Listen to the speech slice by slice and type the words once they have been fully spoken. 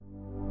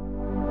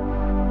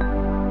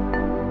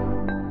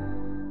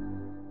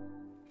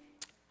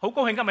好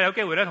高興今日有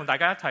機會咧，同大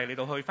家一齊嚟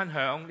到去分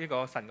享呢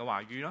個神嘅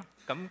話語咯。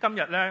咁今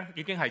日咧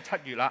已經係7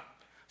月啦，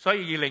所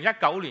以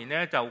2019年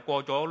咧就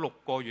過咗6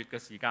個月嘅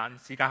時間，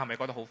時間係咪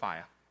過得好快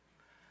啊？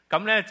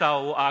咁咧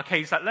就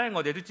其實咧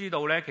我哋都知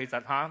道咧，其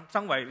實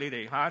身為你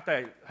哋即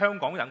係香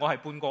港人，我係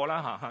半個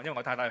啦因為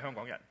我太太係香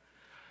港人。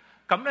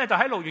咁咧就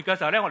喺6月嘅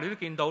時候咧，我哋都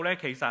見到咧，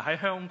其實喺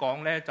香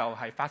港咧就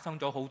係發生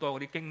咗好多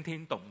嗰啲驚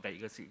天動地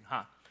嘅事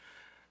嚇。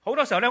好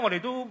多時候咧，我哋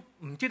都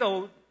唔知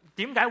道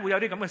點解會有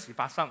啲咁嘅事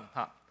發生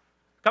嚇。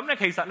咁咧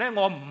其實咧，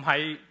我唔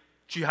係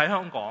住喺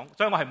香港，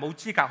所以我係冇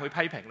資格去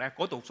批評咧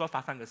嗰度所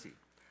發生嘅事。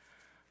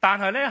但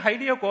係咧喺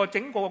呢一個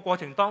整個過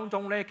程當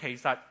中咧，其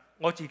實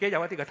我自己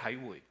有一啲嘅體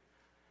會。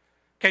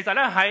其實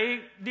咧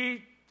喺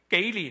呢幾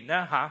年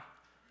咧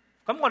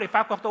咁我哋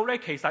發覺到咧，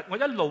其實我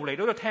一路嚟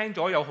都聽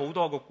咗有好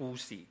多個故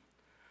事。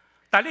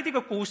但係呢啲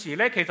嘅故事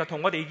咧，其實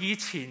同我哋以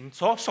前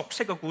所熟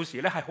悉嘅故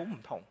事咧係好唔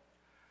同。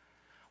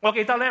我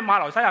記得咧馬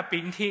來西亞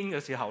變天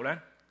嘅時候咧，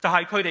就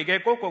係佢哋嘅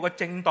嗰個嘅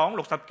政黨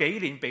60幾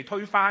年被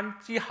推翻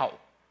之後，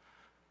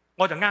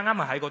我就啱啱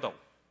係喺嗰度，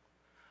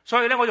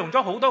所以咧我用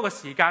咗好多嘅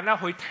時間咧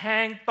去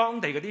聽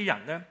當地嗰啲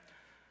人咧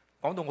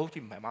講到我好似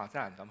唔係馬來西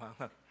亞人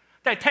咁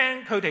即係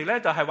聽佢哋咧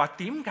就係話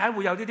點解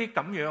會有呢啲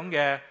咁樣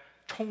嘅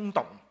衝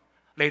動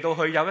嚟到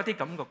去有一啲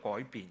咁嘅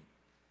改變，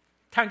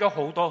聽咗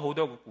好多好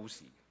多嘅故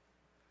事。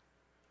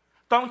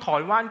當台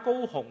灣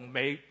高雄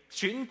未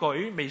選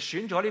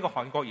咗呢個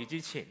韓國瑜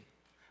之前，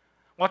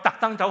我特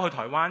登走去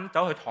台灣，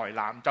走去台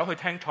南，走去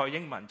聽蔡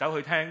英文，走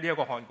去聽呢一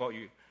個韓國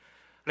瑜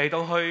嚟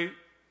到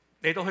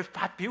去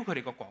發表佢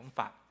哋嘅講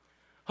法，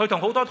去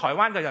同好多台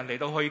灣嘅人嚟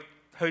到去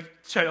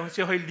嘗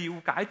試去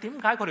了解點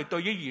解佢哋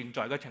對於現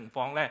在嘅情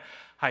況咧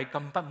係咁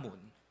不滿。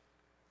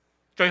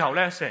最後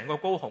咧成個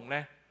高雄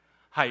咧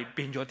係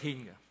變咗天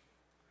嘅。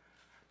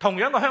同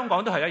樣嘅香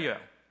港都係一樣。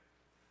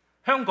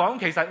香港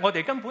其實我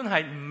哋根本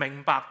係唔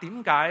明白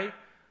點解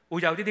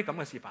會有呢啲咁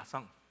嘅事發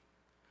生。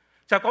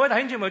就各位弟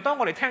兄姊妹，當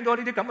我哋聽到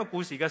呢啲咁嘅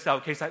故事嘅時候，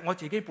其實我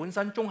自己本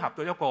身綜合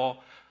咗一個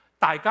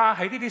大家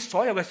喺呢啲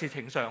所有嘅事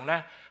情上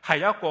咧係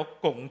有一個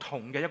共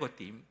同嘅一個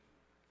點。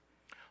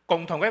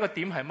共同嘅一個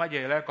點係乜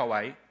嘢咧？各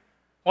位，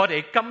我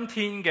哋今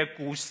天嘅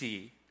故事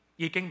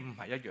已經唔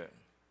係一樣。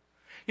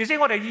而且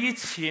我哋以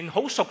前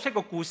好熟悉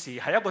嘅故事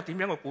係一個點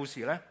樣嘅故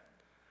事咧？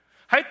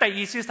喺第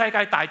二次世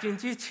界大戰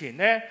之前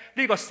咧，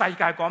呢個世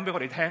界講俾我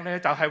哋聽咧，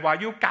就係話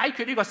要解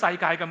決呢個世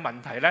界嘅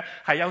問題咧，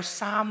係有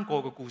3個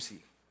嘅故事。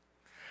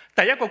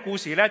第一個故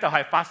事咧就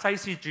係法西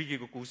斯主義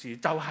嘅故事，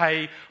就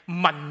係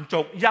民族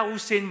優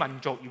先、民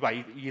族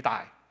偉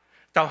大，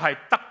就係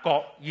德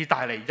國、意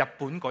大利、日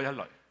本嗰一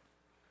類。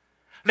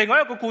另外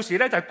一個故事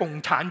咧就係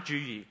共產主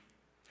義，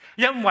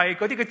因為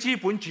嗰啲嘅資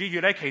本主義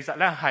咧其實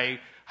咧係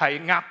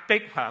壓迫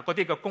嗰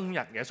啲嘅工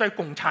人嘅，所以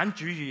共產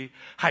主義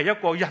係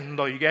一個人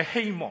類嘅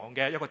希望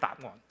嘅一個答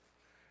案。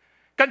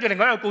跟住另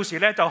外一個故事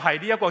咧就係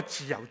呢一個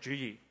自由主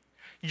義，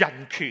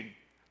人權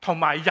同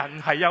埋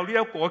人係有呢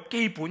一個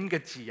基本嘅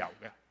自由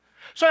嘅。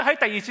所以喺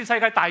第二次世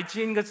界大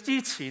戰嘅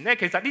之前咧，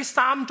其實呢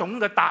3種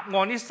嘅答案，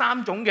呢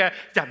3種嘅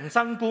人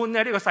生觀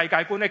咧，呢個世界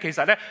觀咧，其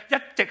實咧一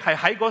直係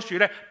喺嗰處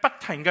咧不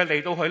停嘅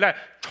嚟到去咧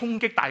衝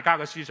擊大家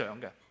嘅思想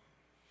嘅。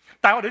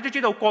但係我哋都知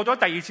道，過咗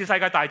第二次世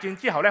界大戰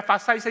之後咧，法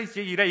西斯主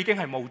義咧已經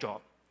係冇咗。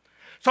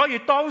所以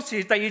當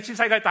時第二次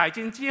世界大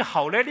戰之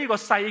後咧，呢個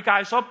世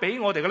界所俾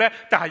我哋嘅咧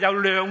就係有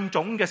2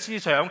種嘅思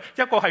想，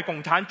一個係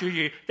共產主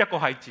義，一個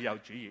係自由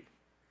主義。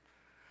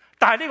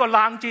但係呢個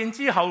冷戰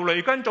之後，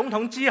雷根總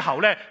統之後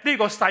咧，呢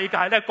個世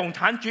界咧共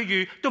產主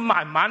義都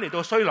慢慢嚟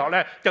到衰落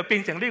咧，就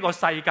變成呢個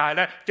世界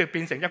咧就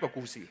變成一個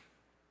故事。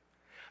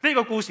呢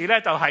個故事咧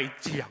就係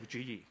自由主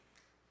義。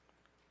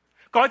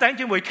各位弟兄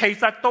姊妹，其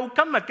實到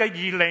今日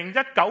嘅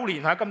2019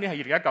年今年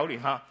係2019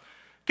年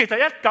其實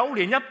19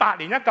年、18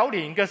年、19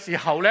年嘅時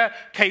候咧，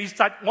其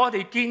實我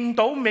哋見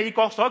到美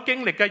國所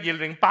經歷嘅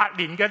2008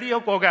年嘅呢一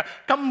個嘅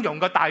金融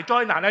嘅大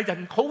災難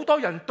咧，好多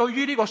人對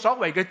於呢個所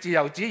謂嘅自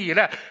由主義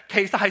咧，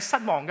其實係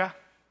失望嘅。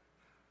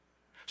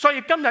所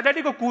以今日咧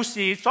呢個故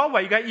事所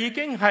謂嘅已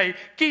經係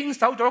堅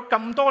守咗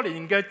咁多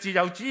年嘅自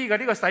由主義嘅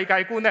呢個世界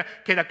觀咧，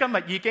其實今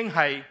日已經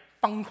係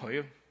崩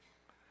潰。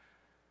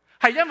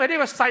係因為呢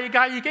個世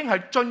界已經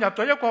係進入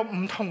咗一個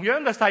唔同樣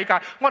嘅世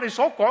界。我哋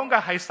所講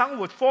嘅係生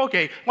活科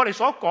技，我哋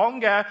所講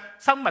嘅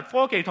生物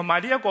科技同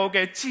埋呢一個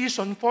嘅資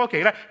訊科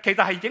技咧，其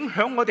實係影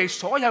響我哋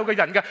所有嘅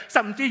人嘅，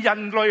甚至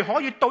人類可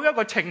以到一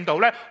個程度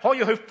咧，可以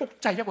去複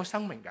製一個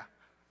生命嘅。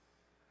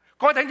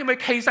各位弟兄姊妹，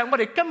其實我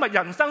哋今日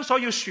人生所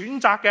要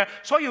選擇嘅、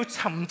所要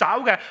尋找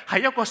嘅係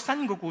一個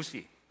新嘅故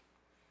事。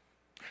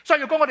所以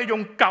如果我哋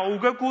用舊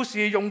嘅故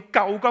事，用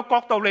舊嘅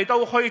角度嚟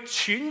到去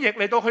詮釋，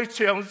嚟到去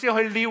嘗試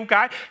去了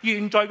解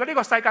現在嘅呢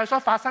個世界所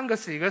發生嘅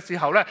事嘅時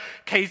候咧，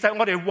其實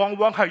我哋往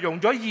往係用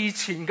咗以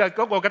前嘅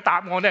嗰個嘅答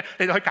案咧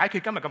嚟到去解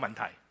決今日嘅問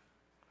題。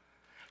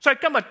所以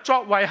今日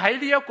作為喺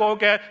呢一個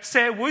嘅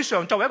社會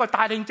上作為一個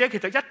帶領者，其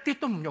實一啲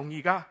都唔容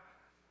易噶。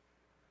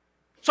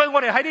所以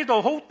我哋喺呢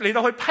度好嚟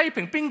到去批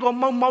評邊個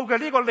某某嘅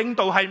呢個領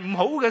導係唔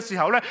好嘅時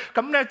候咧，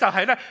咁咧就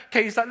係咧，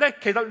其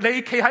實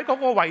你企喺嗰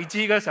個位置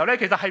嘅時候咧，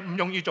其實係唔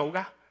容易做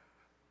噶。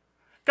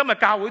今日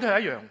教會都係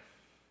一樣。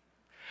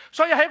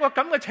所以喺一個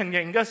咁嘅情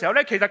形嘅時候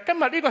咧，其實今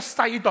日呢個世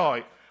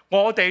代，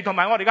我哋同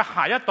埋我哋嘅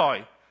下一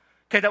代，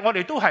其實我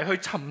哋都係去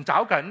尋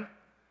找緊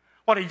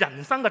我哋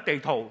人生嘅地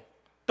圖，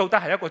到底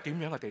係一個點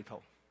樣嘅地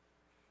圖？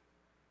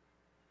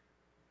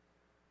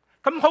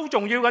咁好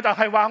重要嘅就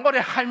係話，我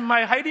哋係唔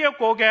係喺呢一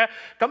個嘅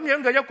咁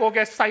樣嘅一個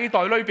嘅世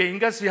代裏邊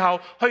嘅時候，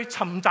去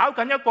尋找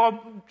緊一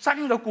個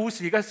新嘅故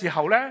事嘅時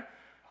候咧，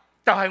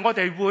就係我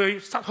哋會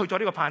失去咗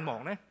呢個盼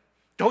望咧？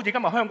就好似今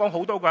日香港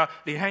好多嘅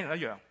年輕人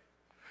一樣，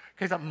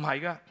其實唔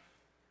係噶。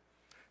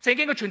聖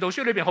經嘅傳道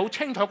書裏邊好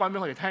清楚講俾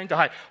我哋聽，就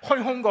係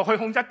虛空個虛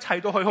空，一切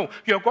都虛空。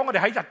若果我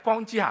哋喺日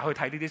光之下去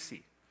睇呢啲事，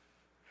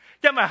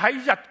因為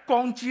喺日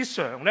光之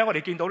上咧，我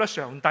哋見到咧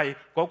上帝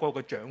嗰個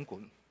嘅掌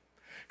管。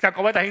其實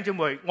各位弟兄姊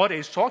妹，我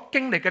哋所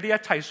經歷嘅呢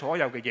一切所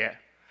有嘅嘢，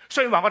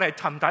雖然話我哋係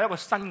尋找一個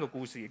新嘅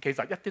故事，其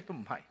實一啲都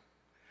唔係，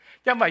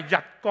因為日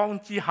光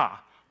之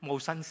下冇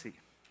新事，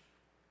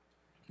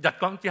日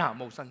光之下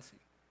冇新事。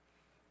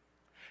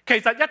其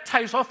實一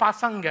切所發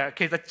生嘅，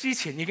其實之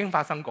前已經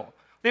發生過。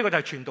呢個就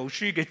係傳道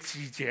書嘅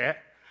智者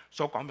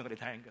所講俾我哋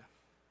聽嘅。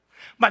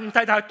問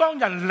題就係當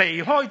人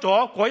離開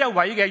咗嗰一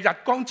位嘅日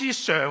光之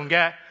上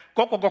嘅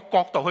嗰個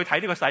角度去睇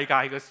呢個世界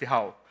嘅時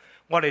候，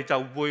我哋就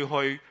會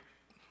去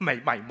迷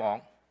惘，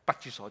不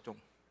知所蹤。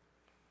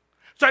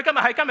所以今日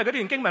喺今日嗰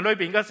段經文裏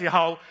邊嘅時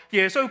候，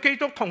耶穌基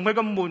督同佢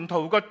嘅門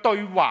徒嘅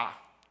對話，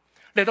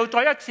嚟到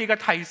再一次嘅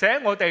提醒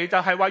我哋，就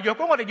係話，若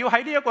果我哋要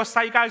喺呢一個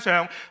世界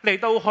上嚟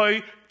到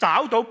去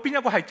找到邊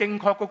一個係正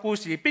確嘅故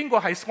事，邊個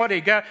係我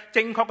哋嘅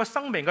正確嘅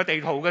生命嘅地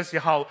圖嘅時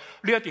候，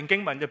呢一段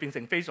經文就變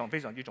成非常非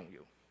常之重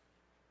要。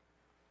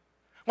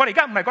我哋而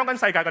家唔係講緊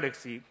世界嘅歷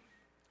史，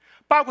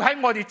包括喺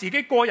我哋自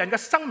己個人嘅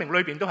生命裏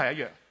邊都係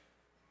一樣。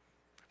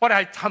我哋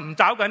係尋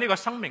找緊呢個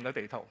生命嘅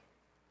地圖。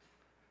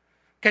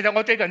其實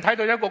我最近睇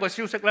到一個嘅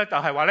消息咧，就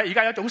係話咧，而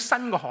家有一種新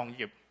嘅行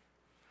業。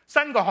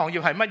新嘅行業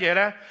係乜嘢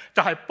咧？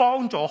就係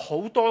幫助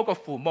好多個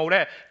父母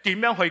咧，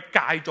點樣去戒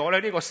咗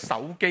咧呢個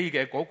手機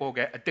嘅嗰個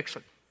嘅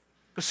addiction，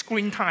 個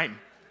screen time，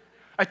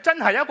 真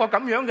係一個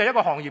咁樣嘅一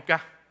個行業㗎。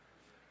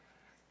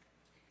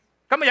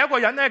咁啊有一個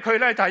人咧，佢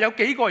咧就係有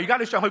幾個，而家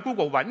你上去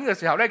Google 揾嘅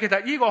時候咧，其實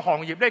呢個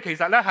行業咧，其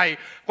實咧係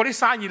嗰啲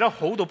生意都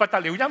好到不得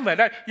了，因為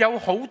咧有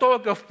好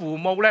多嘅父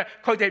母咧，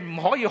佢哋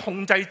唔可以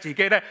控制自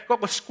己咧嗰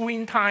個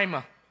screen time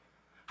啊，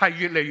係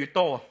越嚟越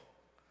多啊，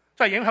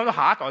即係影響到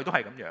下一代都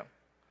係咁樣。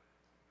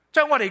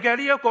將我哋嘅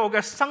呢一個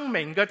嘅生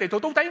命嘅地圖，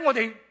到底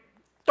乜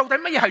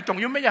嘢係重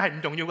要，乜嘢係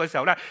唔重要嘅時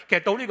候咧，其實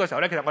到呢個時候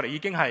咧，其實我哋已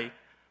經係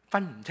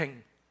分唔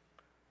清，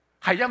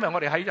係因為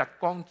我哋喺日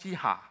光之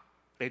下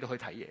嚟到去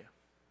睇嘢。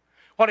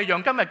我哋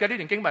讓今日嘅呢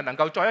段經文能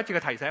夠再一次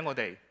嘅提醒我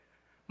哋，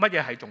乜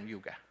嘢係重要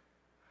嘅，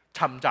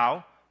尋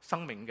找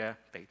生命嘅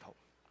地圖。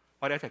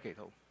我哋一齊祈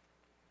禱。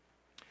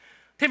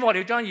天父，我哋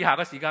要將以下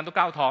嘅時間都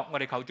交託，我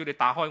哋求主你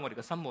打開我哋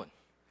嘅心門。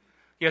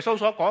耶穌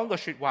所講嘅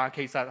說話，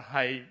其實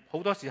係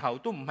好多時候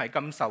都唔係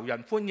咁受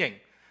人歡迎，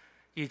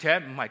而且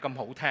唔係咁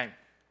好聽，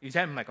而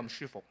且唔係咁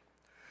舒服。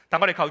但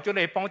我哋求主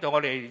你幫助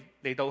我哋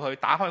嚟到去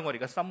打開我哋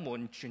嘅心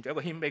門，存着一個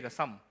謙卑嘅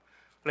心，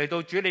嚟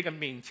到主你嘅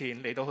面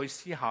前，嚟到去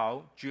思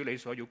考主你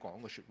所要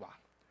講嘅說話。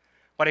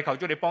我哋求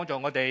主你幫助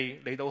我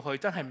哋嚟到去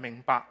真係明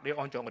白你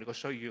按照我哋嘅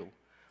需要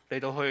嚟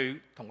到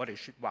去同我哋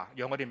說話，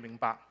讓我哋明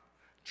白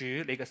主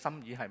你嘅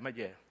心意係乜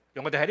嘢，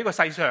讓我哋喺呢個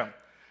世上，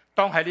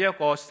當喺呢一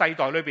個世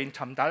代裏邊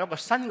尋找一個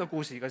新嘅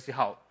故事嘅時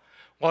候，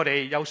我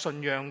哋有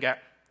信仰嘅，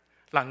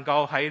能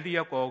夠喺呢一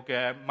個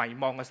嘅迷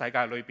茫嘅世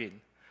界裏邊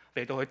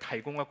嚟到去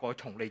提供一個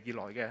從你而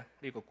來嘅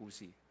呢個故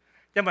事。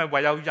因為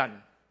唯有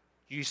人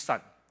與神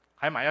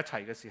喺埋一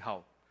齊嘅時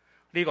候，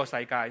呢個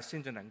世界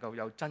先至能夠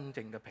有真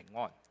正嘅平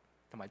安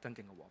同埋真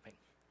正嘅和平。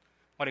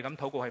我哋咁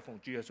禱告係奉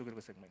主耶穌基督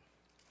嘅聖名，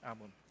阿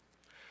門。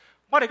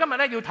我哋今日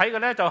咧要睇嘅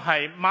咧就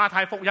係馬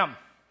太福音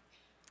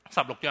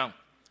16章。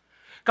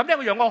咁呢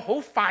個讓我好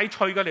快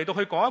脆嘅嚟到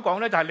去講一講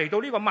咧，就係嚟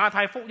到呢個馬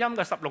太福音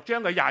嘅16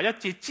章嘅21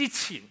節之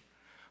前，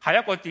係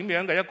一個點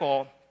樣嘅一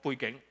個背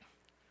景。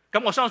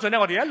咁我相信咧，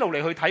我哋一路嚟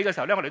去睇嘅時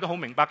候咧，我哋都好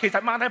明白，其實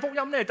馬太福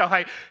音咧就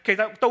係其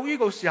實到呢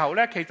個時候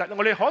咧，其實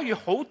我哋可以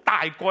好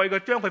大概嘅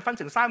將佢分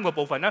成3個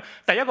部分啦。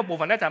第一個部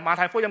分咧就係馬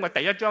太福音嘅第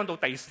1章到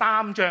第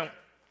3章，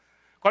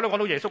講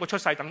到耶穌嘅出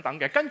世等等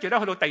嘅。跟住咧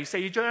去到第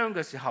4章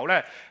嘅時候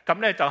咧，咁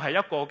咧就係一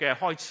個嘅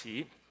開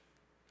始。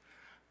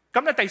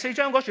咁咧第4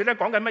章嗰時咧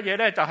講緊乜嘢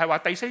咧？就係話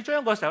第4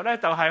章嗰時候咧，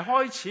就係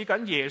開始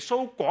緊耶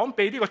穌講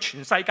俾呢個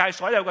全世界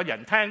所有嘅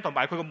人聽，同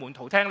埋佢個門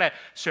徒聽咧，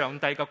上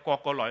帝嘅國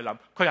個來臨，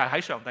佢係喺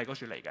上帝嗰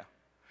處嚟嘅。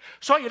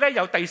所以咧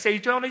由第4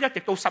章咧一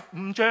直到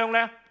15章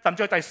咧，甚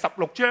至係第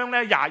16章咧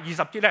20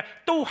節咧，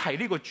都係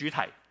呢個主題。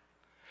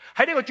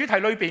喺呢個主題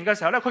裏邊嘅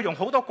時候咧，佢用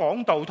好多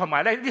講道同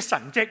埋呢啲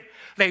神蹟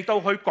嚟到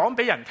去講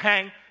俾人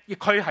聽，而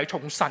佢係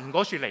從神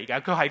嗰處嚟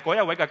嘅，佢係嗰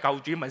一位嘅救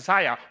主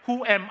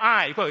Messiah。Who am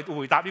I？ 佢去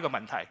回答呢個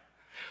問題。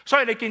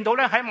所以你見到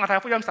咧喺馬太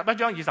福音11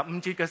章25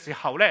節嘅時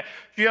候咧，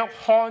約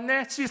翰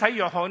咧，施洗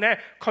約翰咧，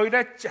佢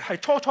咧係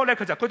初咧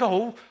佢都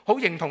好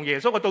認同耶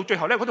穌嘅，到最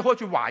後咧佢都開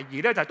始懷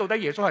疑咧，就係到底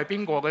耶穌係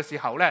邊個嘅時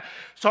候咧，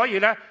所以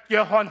咧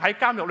約翰喺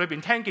監獄裏邊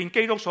聽見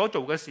基督所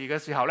做嘅事嘅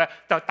時候咧，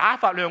就打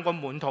發2個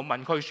門徒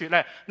問佢說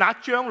咧，那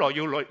將來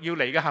要嚟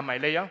嘅係咪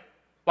你啊？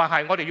還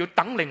係我哋要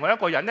等另外一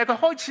個人咧？佢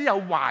開始有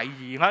懷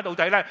疑啊，到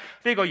底咧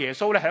呢個耶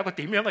穌咧係一個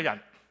點樣嘅人？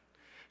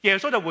耶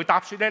穌就回答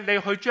說咧：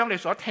你去將你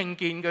所聽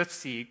見嘅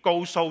事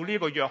告訴呢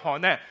個約翰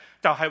咧，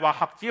就係話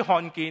瞎子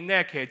看見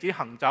咧，瘸子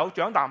行走，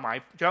長大麻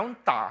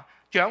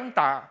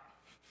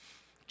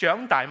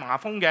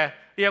風嘅呢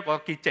一個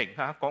潔淨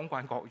嚇，講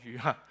慣國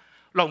語嚇。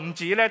聾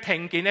子咧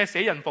聽見咧，死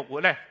人復活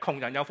咧，窮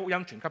人有福音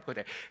傳給佢哋。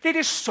呢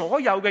啲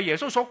所有嘅耶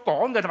穌所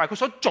講嘅同埋佢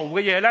所做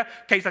嘅嘢咧，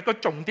其實個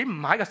重點唔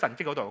係喺個神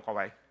蹟嗰度，各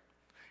位。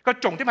個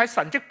重點喺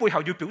神蹟背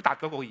後要表達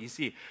嗰個意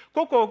思，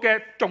嗰個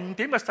嘅重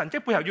點嘅神蹟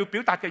背後要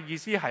表達嘅意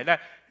思係咧，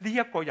呢一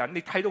個人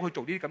你睇到佢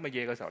做呢啲咁嘅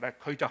嘢嘅時候咧，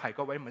佢就係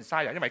嗰位彌賽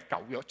亞，因為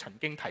舊約曾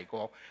經提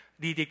過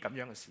呢啲咁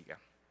樣嘅事嘅，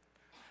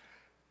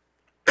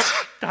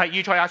就係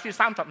以賽亞書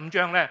35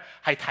章咧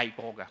係提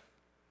過嘅，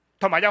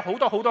同埋有好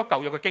多好多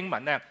舊約嘅經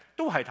文咧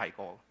都係提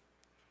過。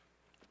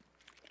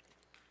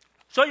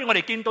所以我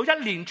哋見到一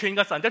連串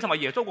嘅神蹟同埋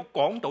耶穌嘅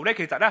講道咧，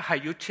其實咧係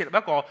要設立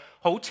一個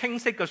好清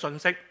晰嘅信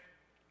息。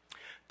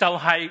就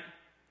係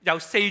由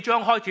4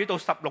章開始到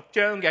16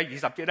章嘅20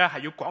節咧，係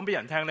要講俾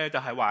人聽咧，就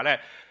係話咧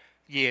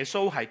耶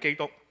穌係基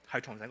督，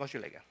係從神嗰處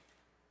嚟嘅。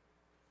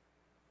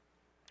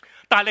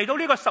但係嚟到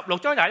呢個16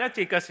章21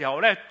節嘅時候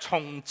咧，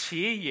從此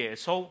耶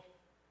穌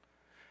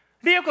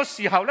呢一個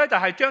時候咧，就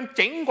係將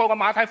整個嘅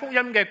馬太福音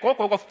嘅嗰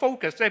個嘅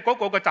focus 咧，嗰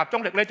個嘅集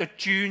中力咧，就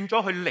轉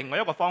咗去另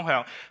外一個方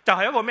向。就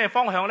係一個咩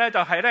方向咧？就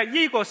係咧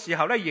呢個時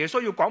候咧，耶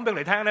穌要講俾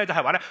你聽咧，就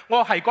係話咧，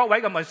我係嗰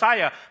位嘅彌賽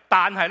亞，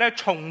但係咧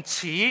從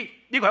此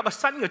呢個係一個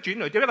新嘅轉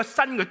捩點，一個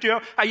新嘅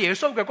章，係耶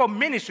穌嘅嗰個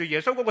ministry，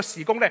 耶穌嗰個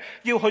事工咧，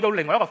要去到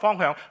另外一個方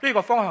向。呢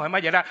個方向係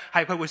乜嘢咧？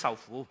係佢會受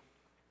苦。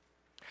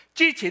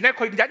之前咧，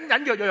佢隱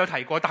隱約約有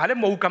提過，但係咧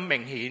冇咁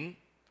明顯。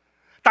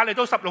但係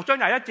到16章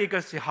21節嘅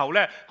時候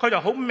咧，佢就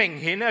好明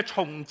顯咧，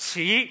從此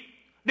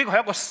呢個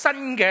係一個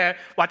新嘅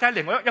或者係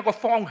另外一個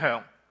方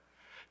向，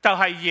就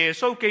係耶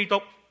穌基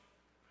督，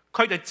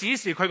佢就指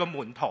示佢嘅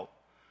門徒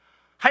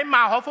喺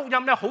馬可福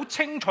音咧，好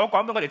清楚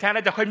講俾我哋聽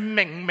咧，就佢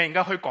明明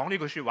嘅去講呢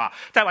句説話，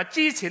就係話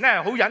之前咧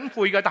好隱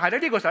晦嘅，但係咧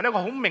呢個時候咧，佢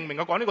好明明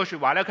嘅講呢句説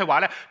話咧，佢話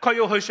咧佢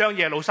要去上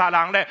耶路撒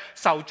冷咧，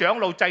受長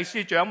老、祭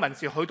司長、文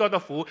士許多的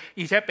苦，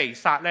而且被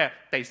殺咧，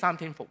第3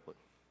天復活。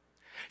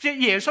即係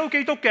耶穌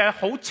基督嘅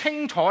好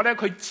清楚咧，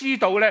佢知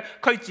道咧，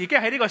佢自己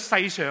喺呢個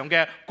世上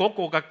嘅嗰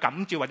個嘅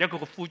感召或者佢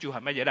個呼召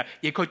係乜嘢咧，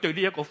而佢對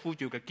呢一個呼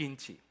召嘅堅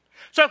持，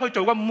所以佢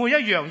做嘅每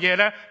一樣嘢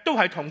咧，都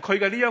係同佢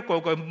嘅呢一個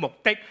嘅目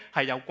的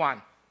係有關。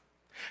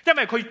因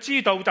為佢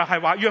知道就係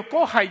話，若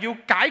果係要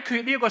解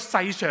決呢一個世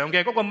上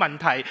嘅嗰個問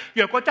題，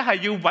若果真係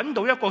要揾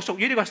到一個屬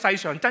於呢個世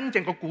上真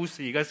正嘅故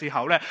事嘅時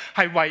候呢，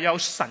係唯有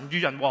神與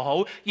人和好。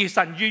而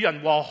神與人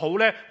和好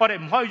呢，我哋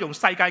唔可以用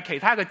世界其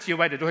他嘅智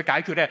慧嚟到去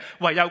解決呢，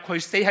唯有佢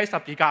死喺十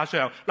字架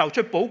上，流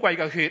出寶貴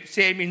嘅血，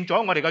赦免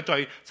咗我哋嘅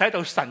罪，使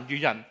到神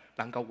與人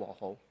能夠和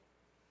好。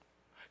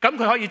咁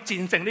佢可以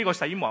戰勝呢個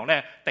死亡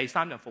呢，第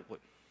3日復活。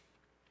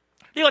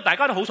呢個大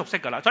家都好熟悉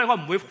㗎啦，所以我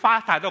唔會花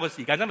太多嘅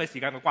時間，因為時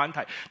間嘅關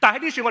係。但係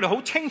喺呢處我哋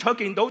好清楚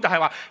見到，就係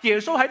話耶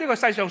穌喺呢個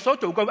世上所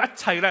做嘅一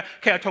切呢，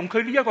其實同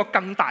佢呢一個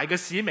更大嘅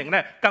使命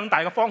呢、更大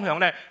嘅方向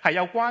呢係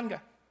有關嘅。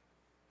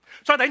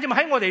所以弟兄姊妹，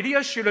喺我哋呢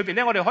一處裏邊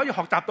咧，我哋可以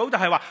學習到就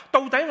係話，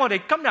到底我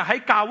哋今日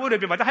喺教會裏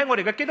邊或者喺我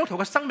哋嘅基督徒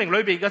嘅生命裏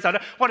邊嘅時候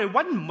咧，我哋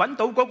揾唔揾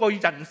到嗰個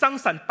人生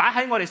神擺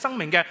喺我哋生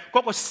命嘅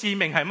嗰個使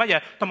命係乜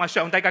嘢，同埋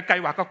上帝嘅計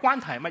劃嘅關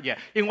係係乜嘢？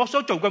而我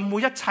所做嘅每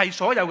一切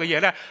所有嘅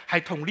嘢咧，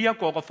係同呢一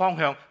個嘅方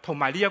向同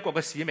埋呢一個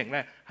嘅使命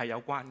咧係有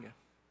關嘅。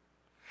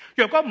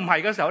若果唔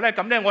係嘅時候咧，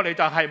咁咧我哋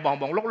就係忙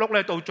忙碌碌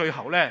咧，到最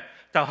後咧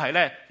就係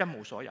咧一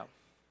無所有。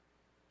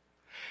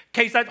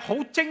其實好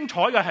精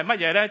彩嘅係乜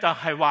嘢呢？就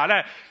係話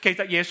呢，其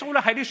實耶穌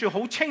咧喺呢處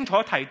好清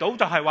楚提到，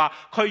就係話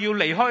佢要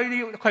離開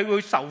呢，佢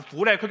會受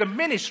苦呢，佢嘅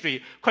ministry，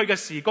 佢嘅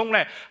事工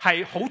呢，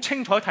係好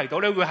清楚提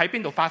到呢會喺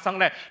邊度發生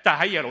呢？就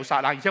係喺耶路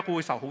撒冷，而且佢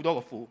會受好多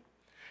嘅苦，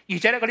而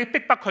且呢嗰啲逼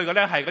迫佢嘅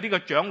呢係嗰啲嘅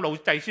長老、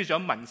祭司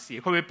長、文士，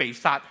佢會被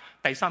殺，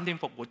第3天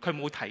復活，佢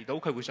冇提到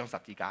佢會上十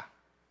字架，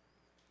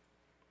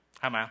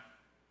係咪啊？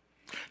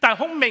但係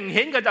好明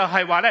顯嘅就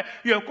係話咧，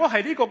若果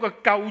係呢個嘅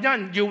救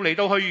恩要嚟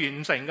到去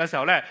完成嘅時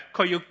候咧，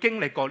佢要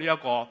經歷過呢一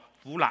個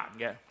苦難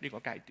嘅呢個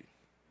階段。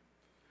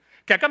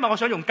其實今日我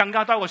想用更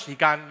加多嘅時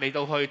間嚟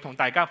到去同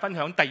大家分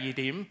享第2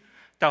點，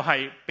就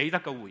係彼得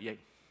嘅回應。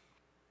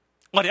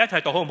我哋一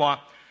齊讀好唔好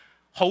啊？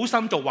好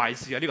心做壞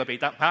事啊！呢個彼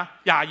得嚇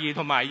22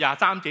同埋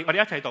23節，我哋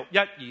一齊讀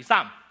1、2、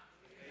3。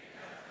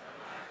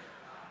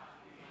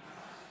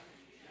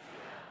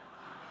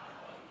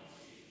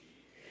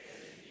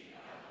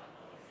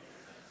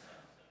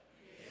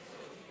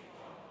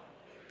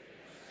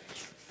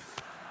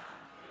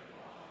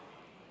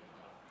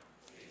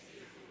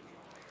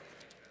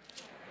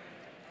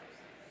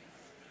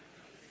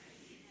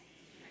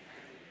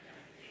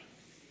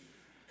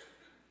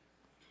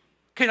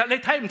其實你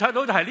睇唔睇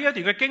到就係呢一段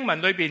嘅經文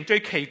裏邊最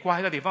奇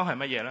怪嘅地方係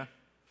乜嘢呢？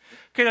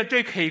其實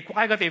最奇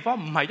怪嘅地方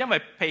唔係因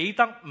為彼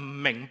得唔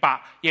明白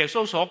耶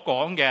穌所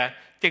講嘅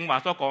正話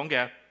所講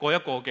嘅嗰一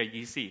個嘅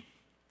意思，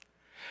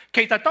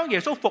其實當耶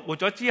穌復活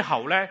咗之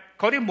後咧，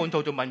嗰啲門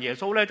徒就問耶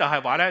穌咧，就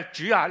係話咧，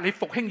主啊，你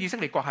復興以色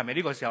列國係咪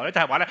呢個時候咧？就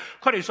係話咧，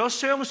佢哋所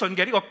相信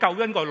嘅呢個救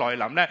恩個來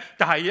臨咧，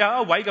就係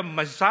有一位嘅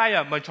彌賽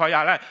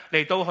亞咧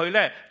嚟到去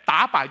咧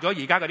打敗咗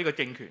而家嘅呢個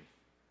政權。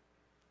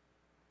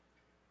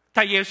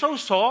但係耶穌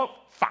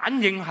所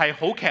反應係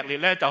好劇烈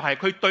咧，就係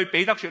佢對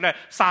彼得說咧：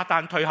撒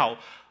旦退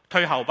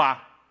後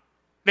吧，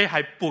你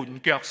係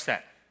絆腳石。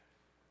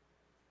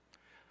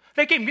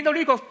你見唔見到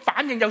呢個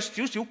反應有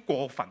少少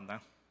過分啊？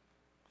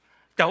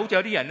就好似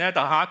有啲人咧，就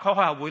開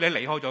下會咧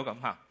離開咗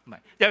咁嚇，唔係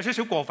有少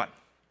少過分。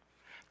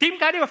點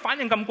解呢個反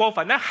應咁過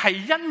分咧？係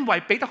因為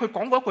彼得佢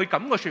講過一句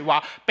咁嘅説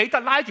話，彼得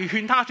拉住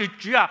勸他說：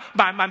主啊，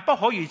萬萬不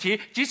可如此，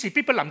只是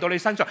必不臨到你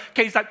身上。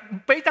其實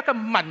彼得嘅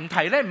問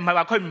題咧，唔係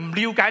話佢唔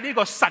了解呢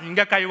個神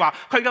嘅計劃，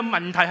佢嘅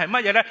問題係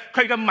乜嘢咧？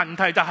佢嘅問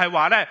題就係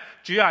話咧：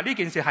主啊，呢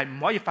件事係唔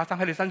可以發生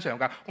喺你身上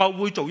㗎。我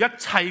會做一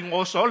切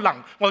我所能，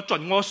我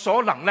盡我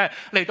所能咧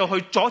嚟到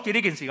去阻止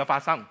呢件事嘅發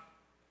生。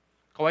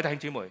各位弟兄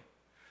姊妹，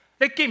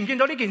你見唔見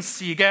到呢件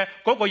事嘅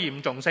嗰個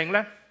嚴重性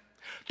咧？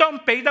當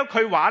彼得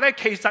佢話咧，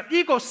其實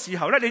呢個時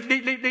候咧，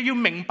你要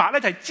明白咧，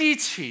就係之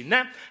前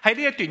咧，喺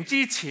呢一段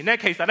之前咧，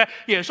其實咧，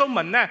耶穌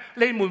問咧，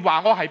你們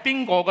話我係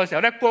邊個嘅時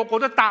候咧，個個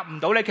都答唔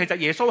到咧。其實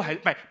耶穌係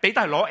唔係彼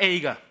得係攞 A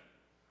嘅？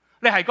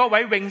你係嗰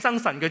位永生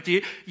神嘅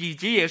兒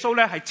子耶穌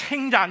咧，係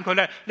稱讚佢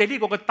咧，你呢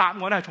個嘅答案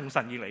咧係從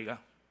神而嚟嘅。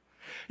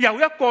由一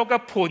個嘅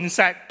磐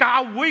石，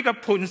教會嘅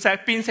磐石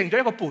變成咗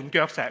一個絆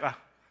腳石啊！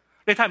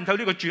你睇唔睇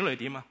呢個轉捩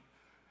點啊？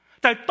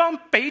但係當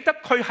彼得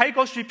佢喺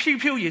嗰處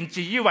飄然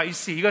自以為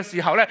是嘅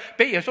時候咧，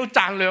俾耶穌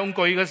讚兩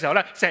句嘅時候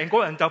咧，成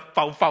個人就浮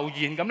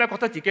然咁咧，覺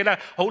得自己咧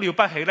好了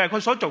不起咧，佢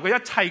所做嘅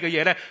一切嘅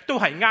嘢咧都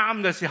係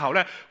啱嘅時候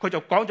咧，佢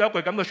就講咗一句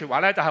咁嘅説話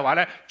咧，就係話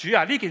咧：主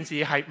啊，呢件事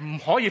係唔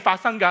可以發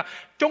生㗎。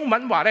中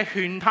文話咧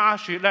勸他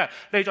説咧，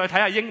你再睇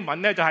下英文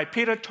咧就係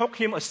Peter took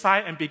him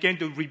aside and began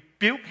to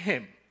rebuke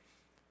him。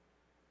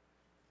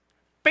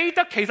彼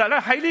得其實咧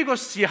喺呢個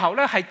時候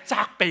咧係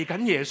責備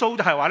緊耶穌，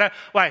就係話咧：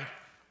喂！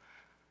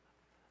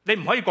你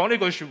唔可以講呢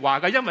句説話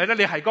㗎，因為咧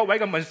你係嗰位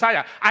嘅彌賽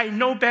亞。I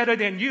know better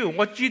than you，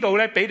 我知道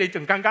咧比你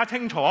仲更加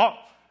清楚。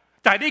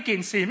但係呢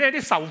件事咩啲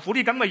受苦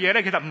啲咁嘅嘢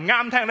咧，其實唔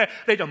啱聽咧，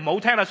你就唔好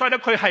聽啦。所以咧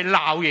佢係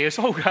鬧耶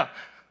穌㗎，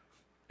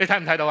你睇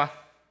唔睇到啊？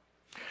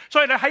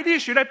所以咧喺呢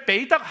處咧，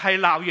彼得係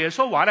鬧耶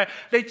穌話咧：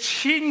你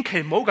千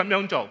祈唔好咁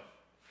樣做，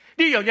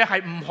呢樣嘢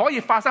係唔可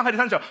以發生喺你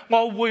身上。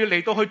我會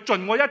嚟到去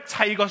盡我一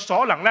切嘅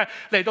所能咧，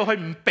嚟到去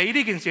唔俾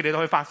呢件事嚟到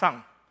去發生。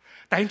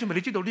弟兄姊妹，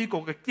你知道呢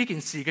件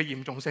事嘅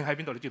嚴重性喺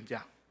邊度？你知唔知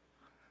啊？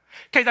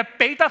其實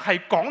彼得係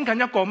講緊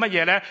一個乜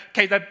嘢咧？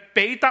其實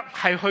彼得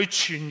係去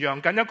傳揚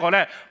緊一個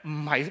咧，唔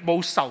係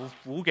冇受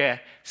苦嘅、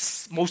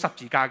冇十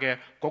字架嘅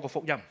嗰個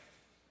福音。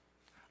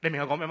你明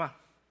我講咩嘛？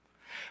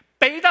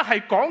彼得係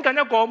講緊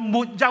一個沒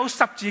有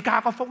十字架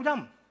嘅福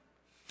音。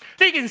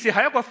呢件事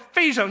係一個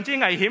非常之危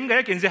險嘅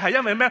一件事，係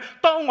因為咩？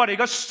當我哋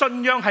嘅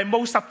信仰係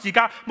冇十字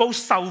架、冇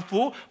受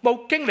苦、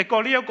冇經歷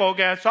過呢一個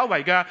嘅所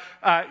謂嘅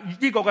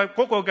呢個嘅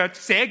嗰個嘅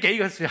捨己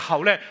嘅時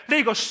候咧，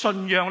呢個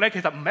信仰咧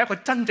其實唔係一個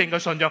真正嘅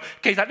信仰。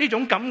其實呢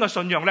種咁嘅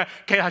信仰咧，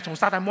其實係同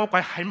撒旦魔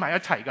鬼喺埋一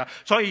齊噶。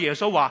所以耶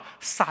穌話：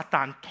撒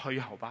旦退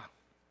後吧。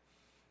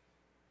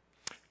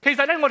其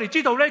實咧，我哋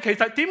知道咧，其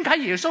實點解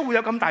耶穌會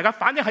有咁大嘅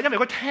反應，係因為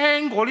佢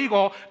聽過呢個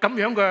咁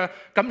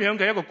樣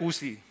嘅一個故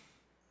事。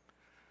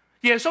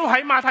耶穌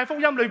喺馬太福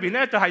音裏邊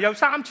咧，就係有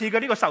3次嘅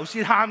呢個受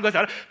試探嘅時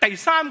候咧，第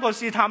3個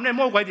試探咧，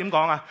魔鬼點講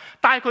啊？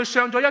帶佢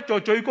上咗一座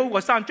最高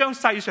嘅山，將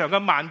世上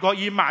嘅萬國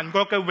以萬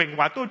國嘅榮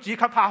華都指給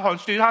他看，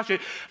對他說：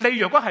你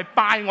如果係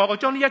拜我，我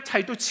將呢一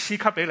切都賜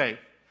給俾你。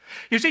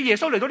於是耶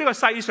穌嚟到呢個世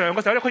上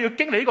嘅時候咧，佢要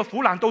經歷呢個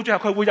苦難，到最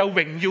後佢會有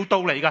榮耀到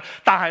嚟噶。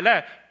但係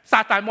咧，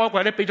撒旦魔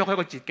鬼咧俾咗佢一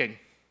個捷徑，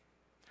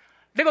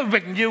呢個榮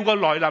耀嘅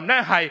來臨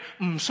咧係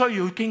唔需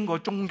要經過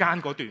中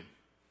間嗰段，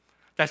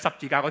就係十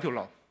字架嗰條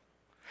路。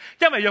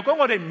因為如果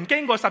我哋唔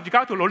經過十字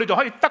架條路，你就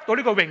可以得到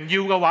呢個榮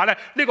耀嘅話咧，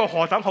呢個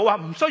何等好啊！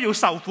唔需要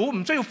受苦，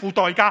唔需要付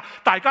代價，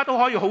大家都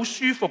可以好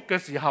舒服嘅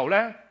時候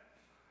咧，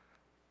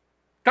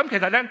咁其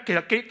實咧，呢個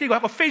係一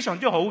個非常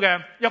之好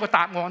嘅一個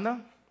答案啦。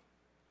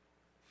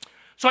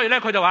所以咧，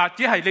佢就話：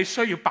只係你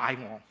需要拜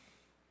我，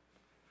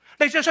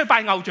你只係需要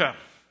拜偶像，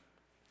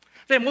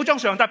你唔好將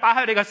上帝擺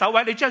喺你嘅首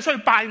位，你只係需要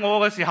拜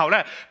我嘅時候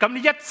咧，咁呢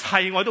一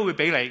切我都會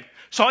俾你。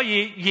所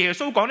以耶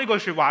穌講呢句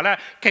說話咧，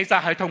其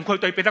實係同佢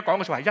對彼得講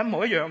嘅說話係一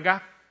模一樣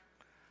噶。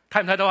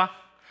睇唔睇到啊？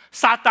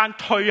撒旦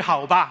退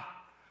後吧。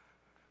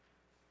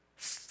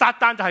撒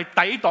旦就係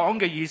抵擋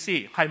嘅意思，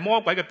係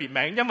魔鬼嘅別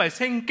名。因為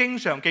聖經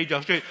上記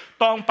着說，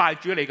當拜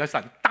主你嘅神，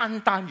單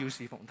單要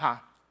侍奉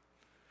他。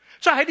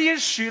所以喺呢一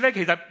處咧，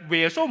其實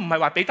耶穌唔係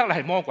話彼得你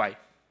係魔鬼。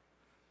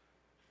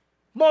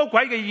魔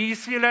鬼嘅意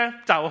思咧，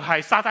就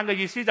係撒旦嘅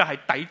意思就係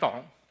抵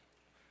擋。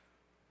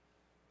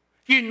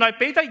原來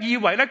彼得以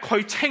為咧，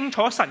佢清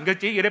楚神嘅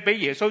旨意咧，比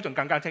耶穌仲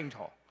更加清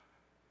楚。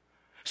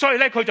所以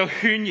咧，佢就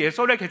勸耶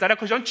穌咧，其實咧，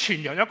佢想傳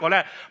揚一個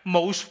咧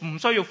唔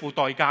需要付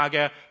代價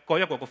嘅嗰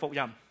一個嘅福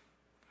音，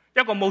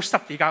一個冇十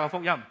字架嘅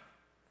福音，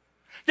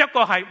一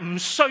個係唔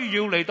需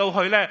要嚟到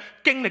去咧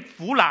經歷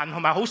苦難同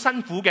埋好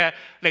辛苦嘅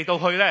嚟到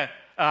去咧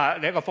呢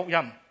一個福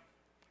音。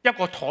一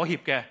個妥協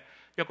嘅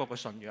一個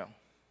信仰。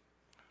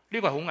呢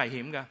個係好危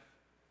險嘅。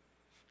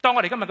當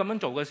我哋今日咁樣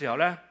做嘅時候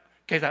咧，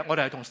其實我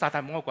哋係同撒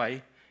旦魔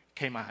鬼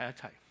企埋喺一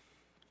齊。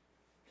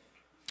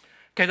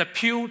其實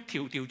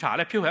Pew調查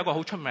咧，Pew係一個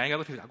好出名嘅一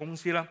個調查公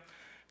司啦。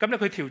咁咧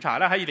佢調查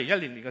咧喺2010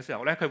年嘅時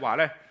候咧，佢話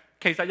咧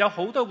其實有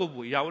好多個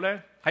會友咧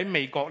喺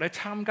美國咧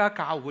參加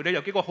教會咧，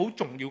有幾個好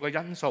重要嘅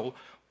因素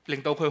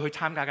令到佢去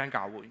參加間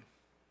教會。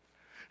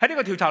喺呢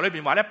個調查裏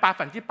邊話咧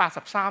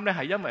，83%咧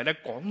係因為咧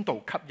講道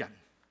吸引，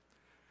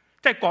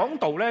即係講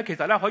道咧其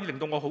實咧可以令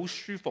到我好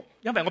舒服，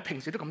因為我平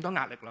時都咁多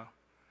壓力啦。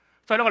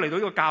所以咧我嚟到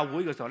呢個教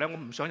會嘅時候咧，我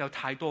唔想有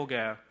太多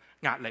嘅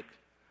壓力。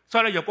所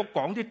以咧若果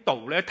講啲道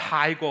咧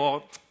太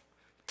過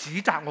指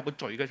責我個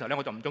罪嘅時候咧，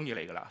我就唔中意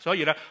嚟噶啦。所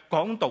以咧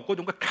講道嗰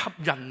種嘅吸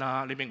引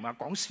啊，你明唔明啊？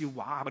講笑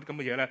話啊嗰啲咁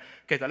嘅嘢咧，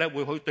其實咧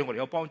會好對我哋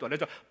有幫助咧。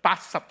就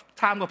83%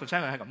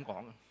係咁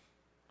講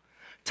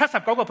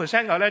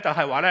，79%嘅咧就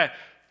係話咧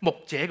牧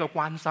者嘅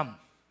關心。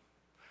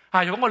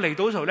如果我嚟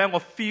到嘅時候咧，我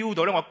feel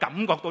到咧，我感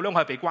覺到咧，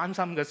我係被關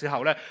心嘅時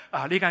候咧，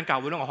呢間教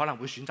會咧，我可能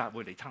會選擇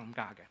會嚟參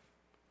加嘅。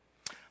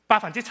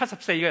74%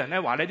嘅人咧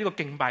話咧呢個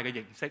敬拜嘅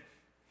形式。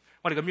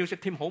我哋嘅 music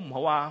team 好唔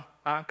好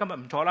啊？今日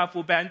唔錯啦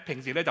 ，full band。平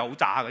時咧就好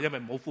渣嘅，因為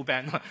冇 full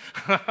band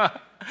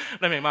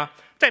你明嘛？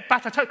即係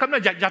87咁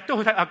咧，日日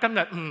都去睇。今日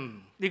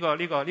呢個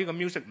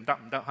music 唔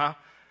得嚇。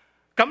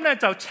咁咧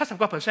就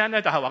70%咧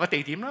就係話個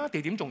地點啦，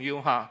地點重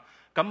要嚇。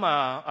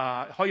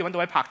咁可以揾到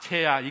位泊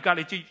車啊。而家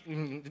你知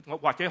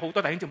或者好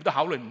多弟兄姊妹都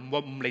考慮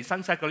唔嚟新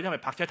set嘅，因為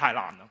泊車太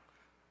難啦。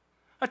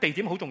地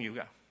點好重要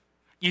嘅。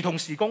兒童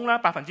事工啦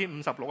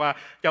56%啊，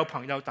有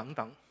朋友等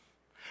等。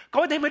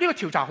各位弟兄，呢個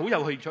調查好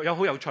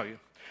有趣。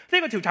呢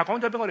個調查講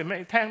咗俾我哋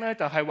咩聽咧？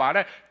就係話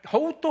咧，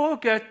好多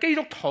嘅基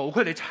督徒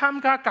佢哋參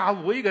加教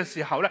會嘅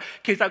時候咧，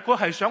其實佢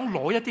係想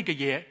攞一啲嘅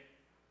嘢。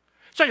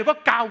所以如果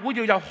教會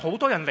要有好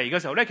多人嚟嘅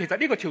時候咧，其實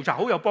呢個調查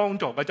好有幫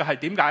助嘅。就係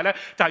點解咧？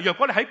就係若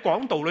果你喺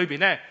講道裏邊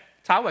咧，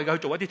稍微嘅去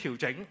做一啲調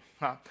整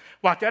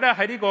或者咧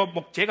喺呢個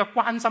牧者嘅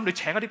關心，你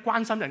請一啲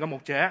關心人嘅牧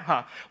者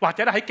或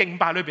者咧喺敬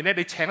拜裏邊咧，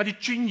你請一啲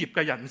專業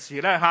嘅人士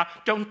咧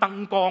將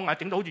燈光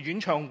整到好似演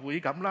唱會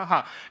咁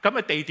啦咁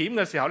嘅地點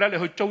嘅時候咧，你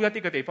去租一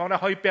啲嘅地方咧，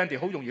可以俾人哋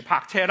好容易泊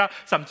車啦，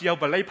甚至有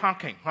valet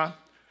parking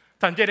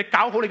甚至你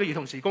搞好你嘅兒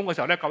童事工嘅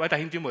時候咧，各位弟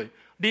兄姊妹，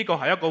呢個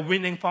係一個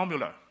winning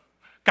formula，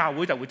 教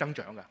會就會增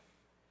長嘅。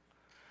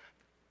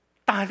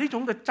但係呢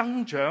種嘅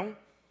增長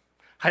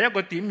係一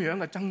個點樣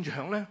嘅增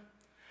長咧？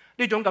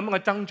呢種咁樣嘅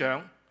增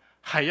長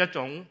係一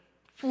種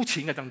膚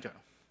淺嘅增長。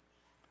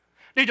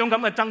呢種咁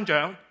嘅增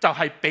長就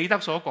係彼得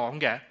所講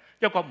嘅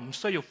一個唔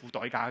需要付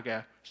代價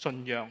嘅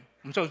信仰，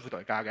唔需要付代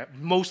價嘅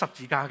冇十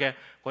字架嘅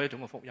嗰一種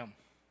嘅福音。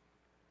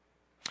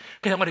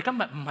其實我哋今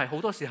日唔係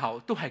好多時候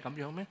都係咁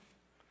樣咩？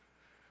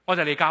我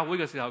哋嚟教會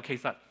嘅時候，其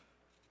實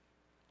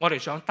我哋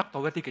想得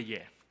到一啲嘅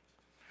嘢。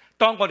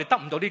當我哋得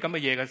唔到啲咁嘅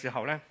嘢嘅時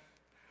候咧，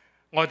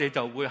我哋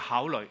就會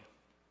考慮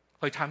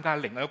去參加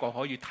另外一個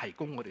可以提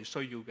供我哋需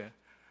要嘅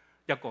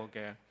一個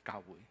嘅教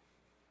會。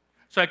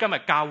所以今日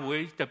教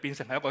會就變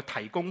成係一個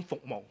提供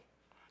服務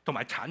同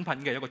埋產品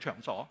嘅一個場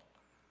所。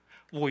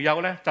會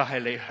友咧就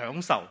係嚟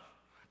享受，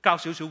交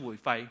少少會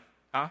費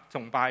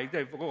崇拜即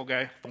係嗰個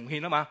嘅奉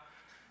獻啊嘛。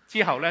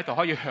之後咧就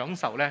可以享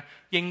受咧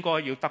應該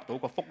要得到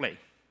個福利。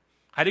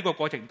喺呢個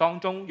過程當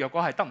中，若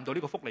果係得唔到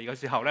呢個福利嘅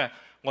時候咧，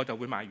我就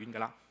會埋怨噶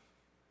啦。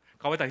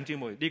各位弟兄姊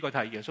妹，呢個就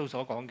係耶穌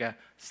所講嘅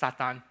撒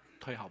旦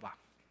退後吧。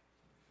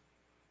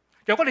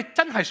如果你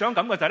真係想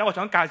咁嘅時候咧，我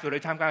想介紹你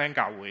參加間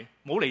教會，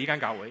唔好嚟呢間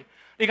教會。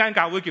呢間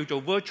教會叫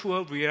做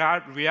Virtual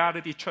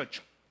Reality Church，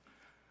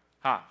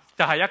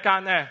 就係一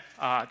間咧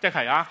即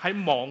係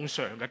喺網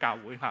上嘅教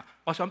會嚇。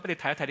我想俾你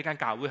睇一睇呢間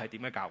教會係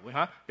點嘅教會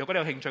嚇。如果你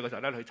有興趣嘅時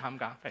候咧，你去參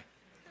加。呢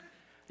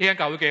間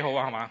教會幾好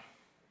啊，係嘛？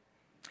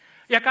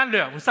一間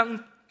量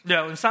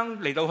身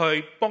嚟到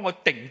去幫我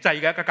定製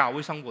嘅一間教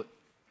會生活，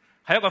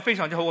係一個非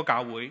常之好嘅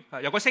教會。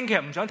有個星期日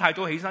唔想太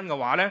早起身嘅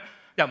話咧，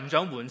又唔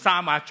想換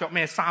衫着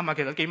咩衫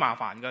其實幾麻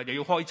煩㗎，又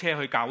要開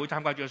車去教會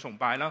參加主日崇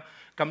拜啦。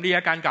咁呢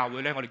一間教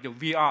會咧，我哋叫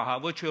VR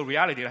Virtual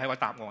Reality 係個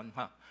答案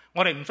嚇。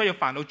我哋唔需要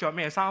煩惱着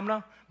咩衫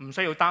啦，唔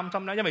需要擔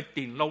心啦，因為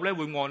電腦咧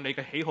會按你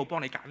嘅喜好幫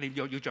你揀你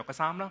要着嘅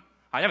衫啦。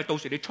因為到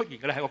時你出現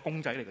嘅咧係個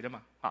公仔嚟嘅啫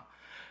嘛。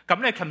咁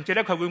咧甚至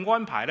咧佢會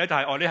安排咧就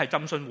係你係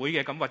浸信會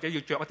嘅咁，或者要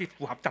着一啲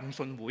符合浸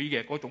信會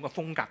嘅嗰種嘅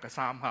風格嘅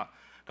衫嚇。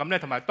咁咧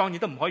同埋當然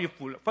都唔可以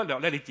忽略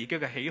咧你自己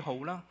嘅喜好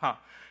啦嚇。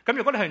咁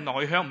如果你係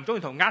內向，唔中意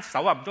同人握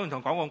手唔中意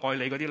同人講個愛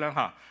你嗰啲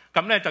啦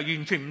咁咧就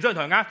完全唔中意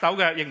同人握手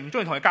嘅，亦唔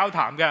中意同人交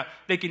談嘅。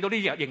你見到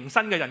啲迎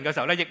新嘅人嘅時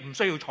候咧，亦唔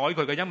需要睬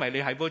佢嘅，因為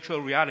你係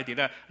virtual reality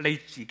咧，你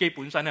自己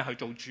本身咧去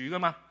做主噶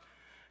嘛。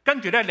跟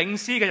住咧領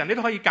詩嘅人你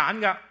都可以揀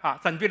噶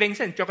甚至領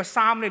詩人着嘅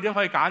衫你都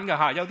可以揀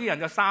噶有啲人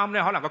嘅衫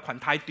咧可能個裙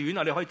太短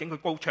你可以整佢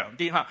高長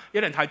啲有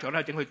啲人太長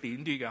咧整佢短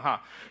啲嘅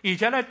而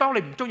且咧當你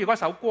唔中意嗰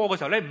首歌嘅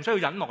時候咧，唔需要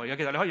忍耐嘅，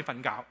其實你可以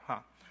瞓覺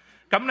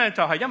咁咧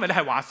就係因為你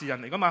係話事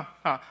人嚟噶嘛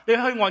你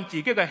可以按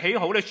自己嘅喜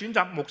好咧選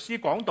擇牧師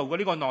講道嘅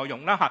呢個內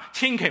容啦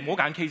千祈唔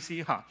好揀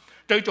KC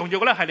即最重要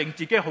嘅咧係令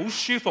自己好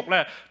舒服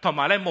咧，同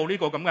埋咧冇呢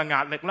個咁嘅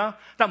壓力啦。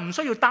但唔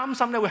需要擔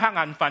心咧會瞌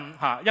眼瞓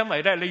嚇，因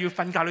為咧你要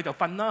瞓覺你就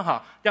瞓啦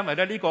嚇，因為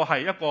咧呢個係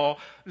一個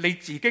你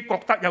自己覺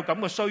得有咁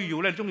嘅需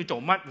要咧，你中意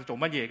做乜就做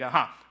乜嘢嘅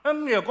嚇。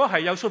咁若果係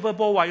有 Super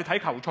Bowl 話要睇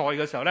球賽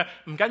嘅時候咧，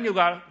唔緊要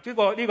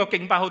㗎。呢個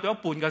敬拜去到一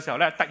半嘅時候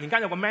咧，突然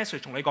間有個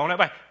message 同你講咧，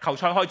喂，球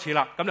賽開始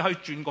啦，咁你可以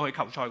轉過去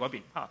球賽嗰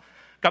邊嚇。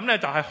咁咧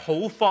就係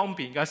好方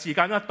便嘅，時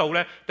間一到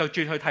咧就轉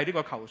去睇呢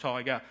個球賽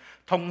嘅。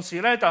同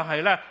時咧就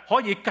係咧可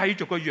以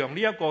繼續去讓呢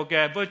一個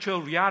嘅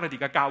virtual reality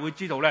嘅教會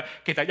知道咧，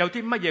其實有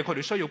啲乜嘢佢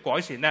哋需要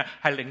改善咧，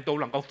係令到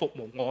能夠服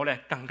務我咧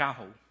更加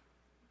好。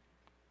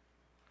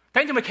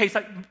睇住咪其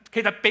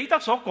實彼得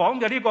所講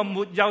嘅呢個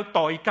沒有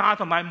代價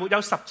同埋沒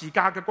有十字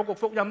架嘅嗰個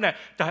福音咧，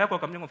就係一個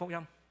咁樣嘅福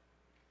音。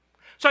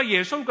所以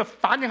耶穌嘅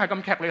反應係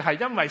咁劇烈，係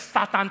因為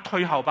撒旦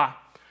退後吧。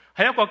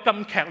係一個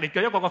咁劇烈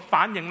嘅一個嘅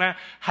反應咧，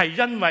係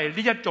因為呢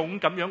一種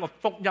咁樣嘅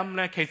福音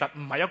咧，其實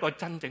唔係一個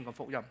真正嘅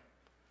福音。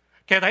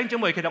其實弟兄姊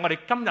妹，其實我哋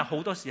今日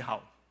好多時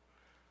候，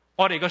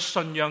我哋嘅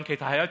信仰其實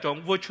係一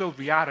種 virtual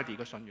reality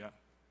嘅信仰，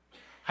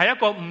係一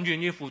個唔願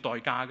意付代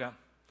價嘅，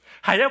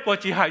係一個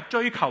只係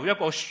追求一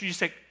個舒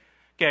適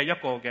嘅一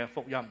個嘅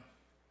福音。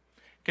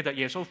其實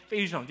耶穌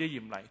非常之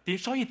嚴厲，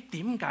所以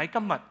點解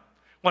今日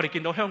我哋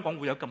見到香港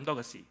會有咁多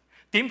嘅事？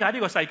點解呢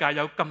個世界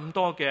有咁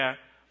多嘅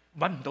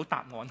揾唔到答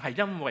案，係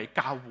因為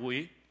教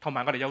會同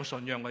埋我哋有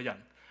信仰嘅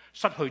人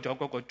失去咗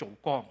嗰個做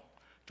光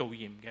做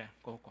鹽嘅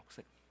嗰個角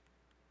色。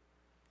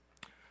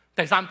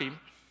第三點，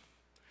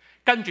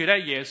跟住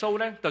咧耶穌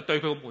咧就對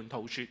佢個門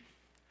徒說，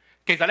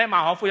其實咧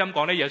馬可福音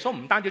講咧，耶穌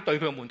唔單止對佢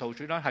個門徒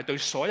說啦，係對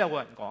所有嘅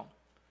人講。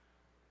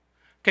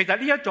其實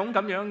呢一種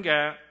咁樣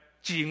嘅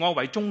自我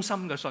為中心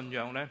嘅信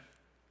仰咧，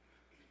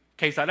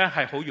其實咧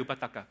係好要不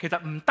得㗎。其實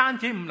唔單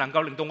止唔能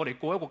夠令到我哋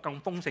過一個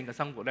更豐盛嘅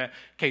生活咧，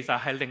其實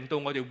係令到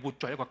我哋活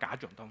在一個假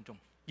象當中，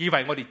以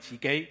為我哋自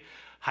己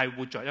係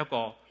活在一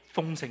個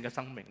豐盛嘅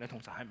生命咧，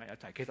同神喺埋一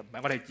齊。其實唔係，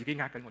我哋自己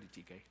呃緊我哋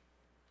自己。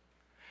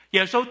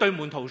耶穌對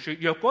門徒說：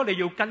若果你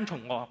要跟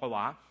從我嘅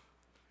話，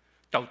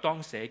就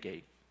當捨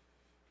己。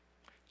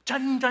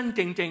真真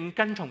正正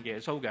跟從耶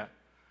穌嘅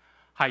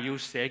係要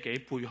捨己，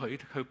背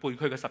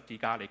佢嘅十字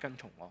架嚟跟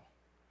從我。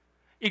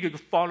呢個叫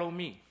follow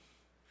me。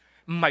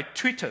唔係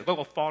Twitter 嗰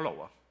個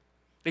follow 啊，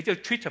你知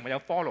道 Twitter 咪有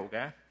follow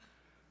嘅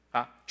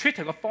啊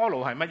 ？Twitter 個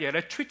follow 係乜嘢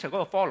咧 ？Twitter 嗰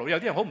個 follow 有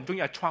啲人好唔中意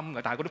阿 Trump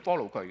嘅，但係佢都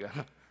follow 佢嘅，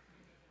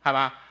係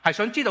嘛？係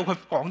想知道佢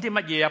講啲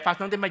乜嘢啊，發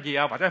生啲乜嘢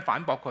啊，或者係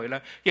反駁佢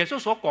咧。耶穌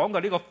所講嘅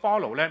呢個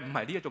follow 咧，唔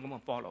係呢一種咁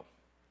嘅 follow。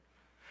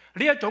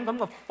呢一種咁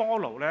嘅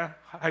follow 咧，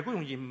係嗰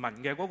種嚴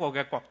文嘅嗰個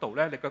嘅角度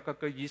咧，你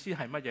嘅意思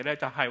係乜嘢咧？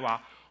就係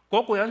話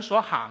嗰個人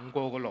所行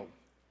過嘅路，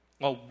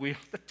我會一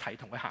齊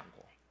同佢行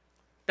過。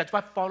That's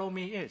what follow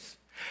me is。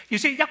而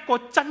且一個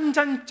真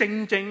真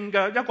正正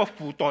嘅一個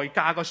付代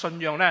價嘅信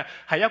仰咧，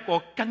係一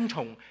個跟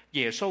從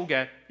耶穌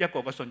嘅一個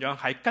嘅信仰，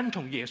係跟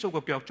從耶穌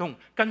嘅腳蹤，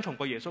跟從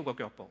過耶穌嘅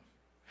腳步。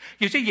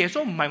而且耶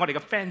穌唔係我哋嘅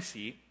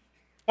fans，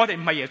 我哋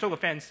唔係耶穌嘅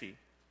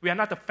fans。We are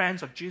not the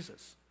fans of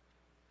Jesus.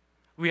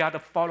 We are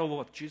the follower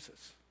of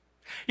Jesus。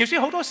而且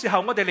好多時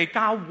候我哋嚟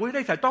教會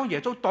咧，就係當耶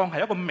穌當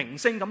係一個明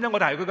星咁樣，我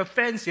哋係佢嘅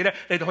fans 咧，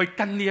嚟到去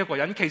跟呢一個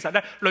人，其實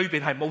咧裏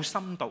邊係冇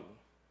深度，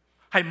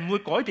係唔會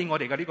改變我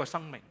哋嘅呢個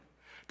生命。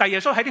但耶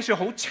穌喺啲書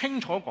好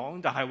清楚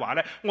講，就係話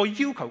咧，我要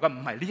求嘅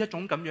唔係呢一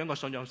種咁樣嘅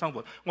信仰生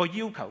活，我要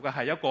求嘅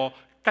係一個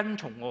跟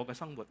從我嘅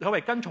生活。所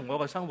謂跟從我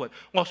嘅生活，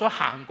我所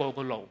行過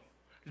嘅路，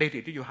你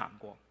哋都要行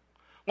過；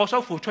我所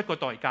付出嘅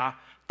代價，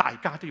大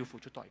家都要付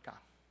出代價。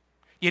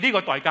而呢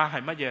個代價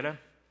係乜嘢咧？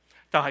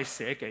就係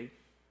捨己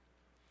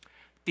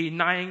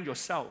 ，denying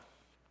yourself。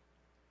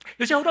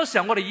有時好多時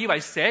候我哋以為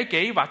捨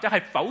己或者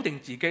係否定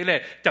自己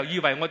咧，就以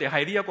為我哋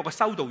喺呢一個嘅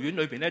修道院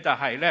裏邊咧，就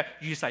係咧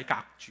與世隔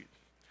絕。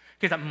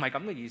其實唔係咁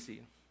嘅意思。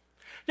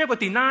一個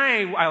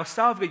deny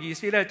ourselves 嘅意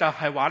思咧，就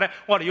係話咧，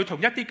我哋要同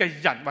一啲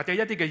嘅人或者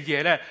一啲嘅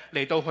嘢咧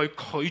嚟到去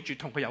拒絕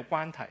同佢有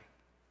關係。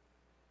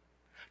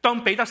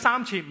當彼得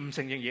3次唔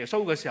承認耶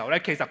穌嘅時候咧，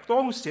其實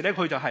當時咧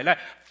佢就係咧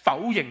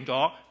否認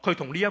咗佢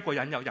同呢一個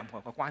人有任何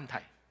嘅關係。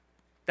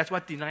That's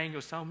what denying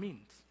yourself means。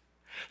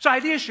所以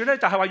呢啲書咧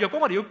就係話，若果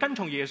我哋要跟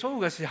從耶穌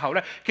嘅時候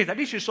咧，其實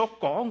呢書所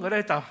講嘅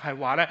咧就係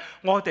話咧，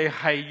我哋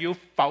係要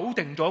否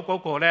定咗嗰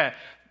個咧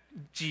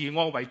自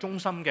我為中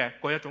心嘅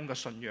嗰一種嘅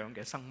信仰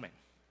嘅生命。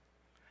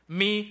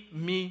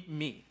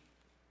Me。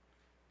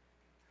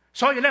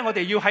所以咧，我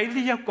哋要喺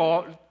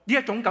呢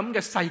一種咁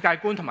嘅世界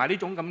觀同埋呢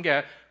種咁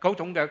嘅嗰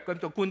種嘅嗰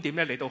種觀點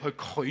咧嚟到去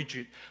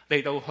拒絕，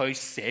嚟到去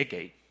捨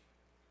己。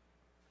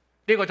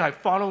呢個就係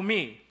follow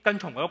me， 跟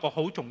從我一個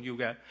好重要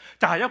嘅，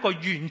就係一個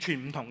完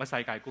全唔同嘅世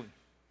界觀。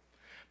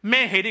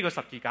孭起呢個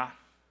十字架，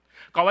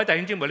各位弟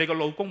兄姊妹，你個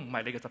老公唔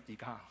係你嘅十字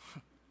架，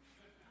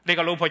你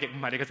個老婆亦唔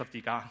係你嘅十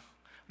字架，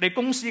你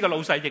公司嘅老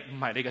細亦唔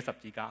係你嘅十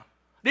字架。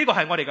呢個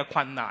係我哋嘅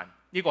困難，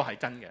呢個係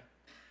真嘅。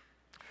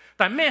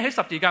但係孭起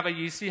十字架嘅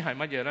意思係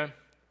乜嘢咧？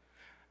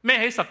孭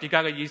起十字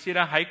架嘅意思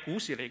咧，喺古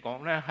時嚟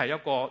講咧，係一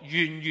個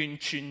完完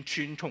全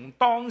全從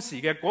當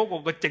時嘅嗰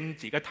個嘅政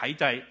治嘅體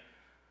制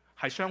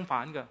係相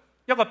反嘅。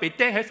一個被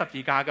釘喺十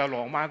字架嘅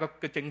羅馬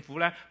嘅政府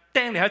咧，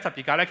釘你喺十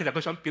字架咧，其實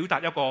佢想表達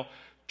一個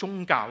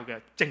宗教嘅、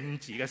政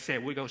治嘅、社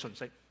會嘅信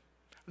息。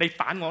你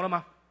反我啦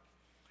嘛，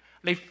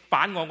你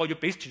反我，我要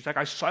俾全世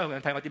界所有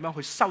人睇我點樣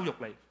去羞辱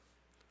你，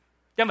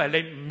因為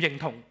你唔認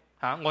同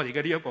我哋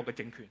嘅呢一個嘅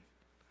政權。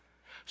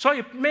所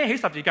以孭起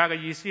十字架嘅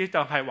意思就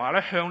係話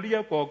咧，向呢一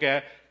個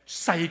嘅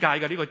世界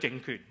嘅呢個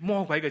政權、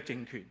魔鬼嘅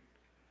政權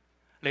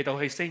嚟到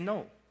去 say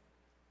no，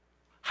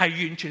 係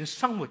完全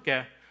生活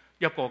嘅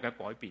一個嘅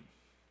改變。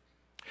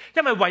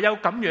因為唯有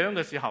咁樣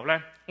嘅時候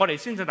咧，我哋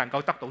先至能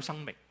夠得到生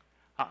命。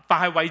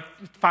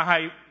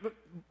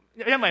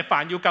因為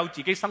凡要救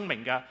自己生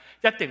命嘅，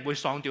一定會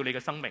喪掉你嘅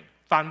生命。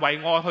凡為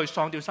愛去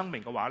喪掉生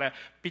命嘅話咧，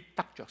必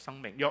得着生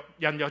命。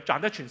人若賺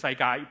得全世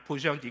界，賠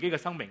上自己嘅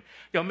生命，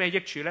有咩益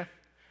處咧？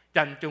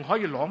人仲可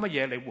以攞乜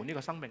嘢嚟換呢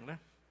個生命咧？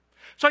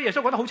所以耶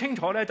穌講得好清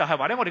楚咧，就係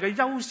話咧，我哋嘅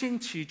優先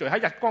次序喺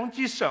日光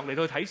之上嚟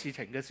到睇事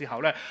情嘅時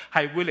候咧，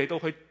係會嚟到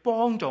去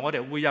幫助我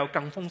哋會有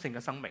更豐盛嘅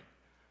生命。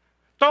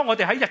當我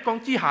哋喺日光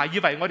之下以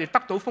為我哋得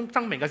到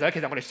生命嘅時候，其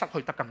實我哋失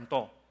去得更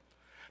多。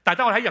但係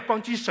當我哋喺日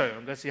光之上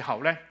嘅時候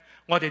咧，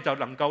我哋就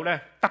能夠咧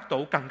得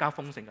到更加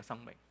豐盛嘅生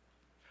命。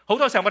好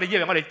多時候我哋以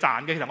為我哋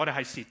賺嘅，其實我哋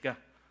係蝕嘅。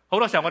好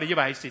多時候我哋以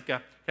為係蝕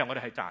嘅，其實我哋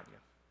係賺嘅。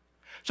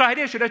所以喺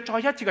呢處咧，再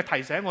一次嘅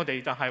提醒我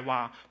哋就係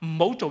話，唔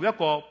好做一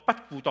個不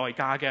付代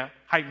價嘅，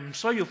係唔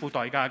需要付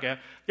代價嘅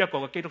一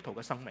個基督徒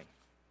嘅生命。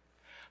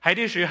喺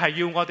呢處係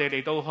要我哋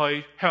嚟到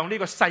去向呢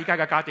個世界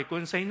嘅價值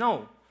觀 say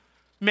no，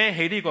 孭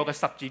起呢個嘅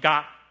十字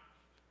架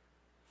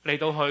嚟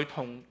到去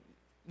同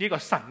呢個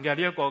神嘅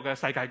呢一個嘅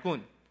世界觀，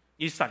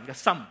以神嘅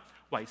心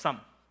為心。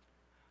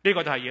呢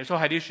個就係耶穌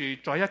喺呢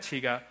處再一次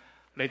嘅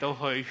嚟到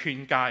去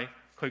勸誡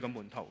佢嘅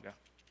門徒嘅。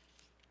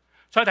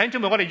所以弟兄姊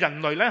妹，我哋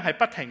人類咧係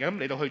不停嘅咁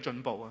嚟到去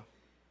進步啊。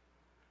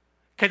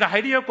其實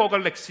喺呢一個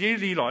嘅歷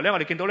史以來咧，我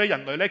哋見到咧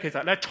人類咧其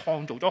實咧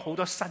創造咗好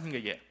多新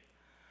嘅嘢。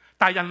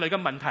但係人類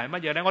嘅問題係乜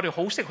嘢咧？我哋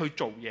好識去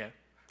做嘢，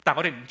但係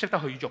我哋唔識得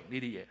去用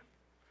呢啲嘢。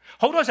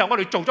好多時候我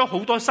哋做咗好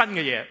多新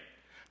嘅嘢，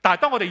但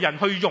係當我哋人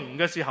去用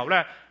嘅時候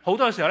咧，好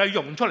多時候咧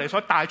用出嚟所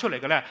帶出嚟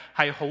嘅咧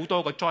係好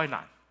多個災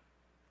難。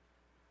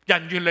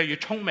人越嚟越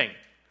聰明，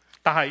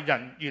但係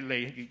人越嚟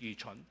越愚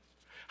蠢。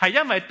係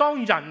因為當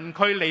人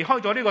佢離開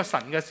咗呢個神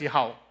嘅時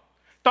候，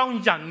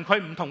當人佢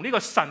唔同呢個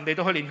神嚟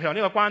到去連向呢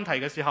個關係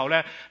嘅時候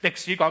咧，歷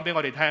史講俾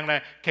我哋聽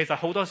咧，其實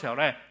好多時候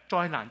咧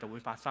災難就會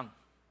發生。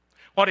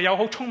我哋有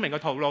好聰明嘅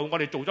頭腦，我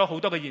哋做咗好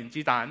多嘅原子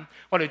彈，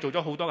我哋做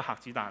咗好多嘅核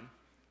子彈，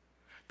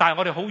但係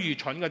我哋好愚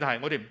蠢嘅就係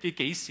我哋唔知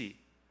幾時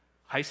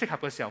喺適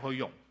合嘅時候去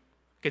用。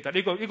其實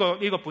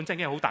呢個本身已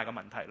經係好大嘅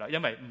問題啦，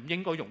因為唔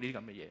應該用呢啲咁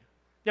嘅嘢，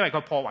因為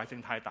佢破壞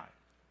性太大。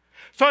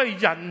所以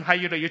人係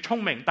越嚟越聰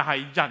明，但係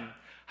人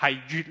係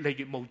越嚟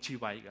越冇智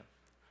慧嘅。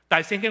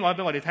但係聖經講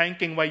俾我哋聽，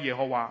敬畏耶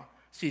和華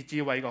是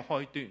智慧嘅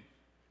開端。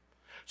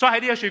所以喺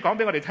呢一處講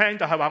俾我哋聽，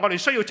就係話我哋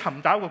需要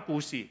尋找個故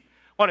事，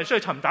我哋需要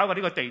尋找個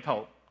呢個地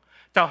圖，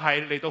就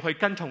係嚟到去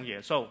跟從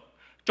耶穌，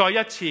再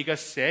一次嘅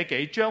捨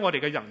己，將我哋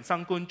嘅人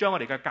生觀，將我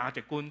哋嘅價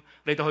值觀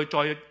嚟到去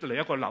再嚟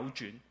一個扭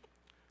轉，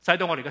使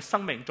到我哋嘅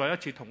生命再一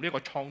次同呢個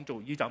創造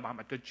宇宙萬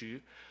物嘅主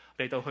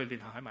嚟到去聯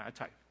合喺埋一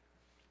齊。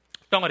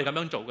當我哋咁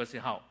樣做嘅時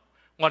候，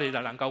我哋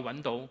就能夠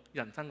揾到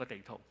人生嘅地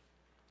圖。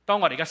當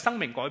我哋嘅生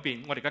命改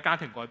變，我哋嘅家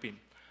庭改變，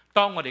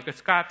當我哋嘅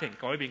家庭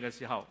改變嘅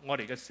時候，我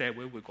哋嘅社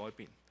會會改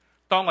變。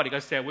當我哋嘅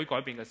社會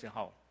改變嘅時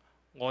候，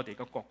我哋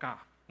嘅國家，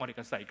我哋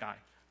嘅世界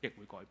亦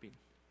會改變。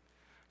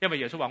因為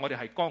耶穌話我哋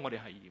係光，我哋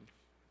係鹽，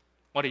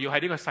我哋要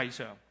喺呢個世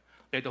上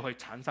嚟到去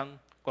產生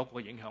嗰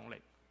個影響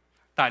力。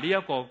但係呢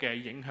一個嘅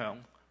影響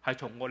係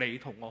從你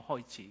同我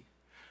開始，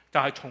就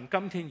係從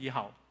今天以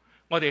後，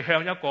我哋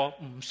向一個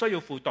唔需要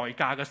付代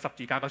價嘅十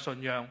字架嘅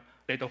信仰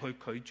嚟到去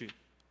拒絕，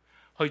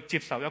去接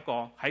受一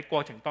個喺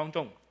過程當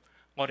中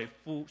我哋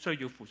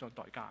需要付上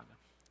代價嘅。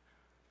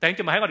弟兄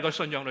姊妹，喺我哋嘅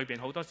信仰裏邊，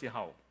好多時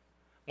候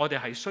我哋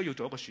係需要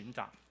做一個選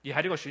擇，而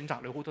喺呢個選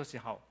擇裏，好多時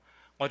候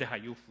我哋係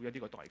要付一啲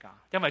個代價。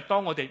因為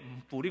當我哋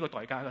唔付呢個代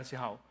價嘅時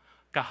候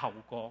嘅後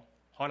果，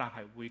可能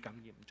係會更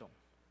嚴重。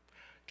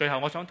最後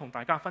我想同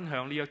大家分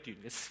享呢一段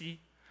嘅詩。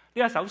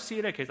呢一首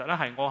詩咧，其實咧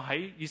係我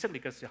喺以色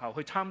列嘅時候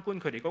去參觀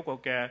佢哋嗰個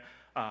嘅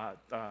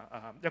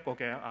一個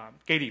嘅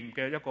紀念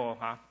嘅一個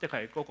即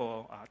係嗰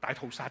個大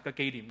屠殺嘅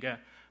紀念嘅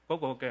嗰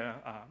個嘅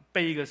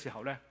碑嘅時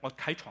候咧，我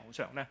喺床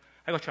上咧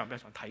喺個牆壁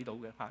上睇到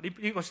嘅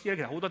呢個詩咧，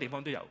其實好多地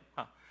方都有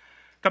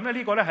咁咧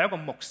呢個咧係一個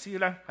牧師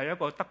咧，係一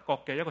個德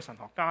國嘅一個神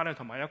學家咧，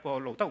同埋一個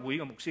路德會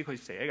嘅牧師佢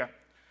寫嘅。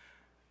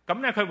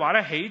咁咧佢話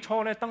咧，起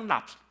初咧當呢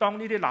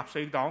啲納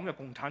粹黨嘅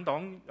共產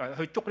黨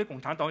去捉啲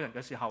共產黨人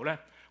嘅時候咧，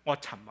我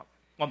沉默，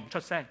我唔出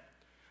聲，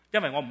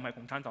因為我唔係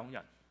共產黨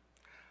人。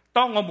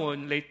當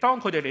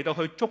佢哋嚟到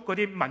去捉嗰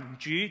啲民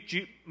主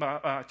即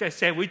係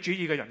社會主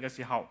義嘅人嘅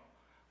時候，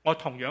我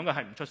同樣嘅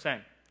係唔出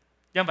聲，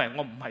因為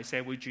我唔係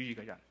社會主義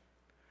嘅人。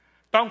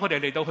當佢哋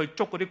嚟到去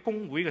捉嗰啲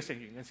工會嘅成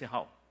員嘅時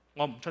候，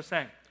我唔出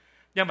聲，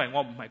因為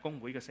我唔係工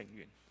會嘅成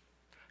員。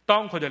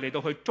當佢哋嚟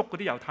到去捉嗰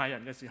啲猶太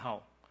人嘅時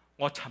候，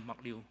我沉默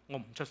了，我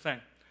唔出聲，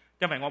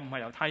因為我唔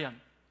係猶太人。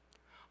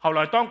後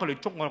來當佢哋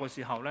捉我嘅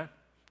時候咧，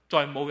再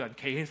冇人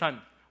企起身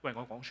為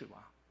我講說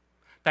話。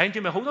弟兄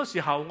姊妹，好多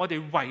時候我哋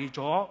為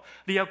咗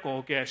呢一個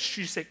嘅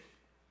舒適，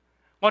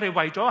我哋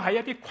為咗喺一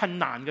啲困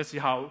難嘅時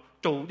候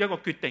做一個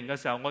決定嘅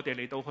時候，我哋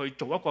嚟到去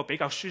做一個比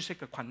較舒適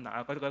嘅困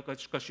難個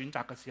選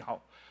擇嘅時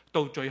候，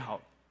到最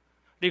後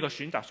呢個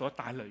選擇所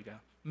帶來嘅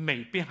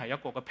未必係一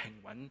個嘅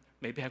平穩，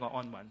未必係一個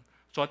安穩，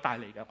所帶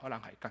嚟嘅可能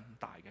係更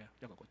大嘅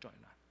一個災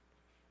難。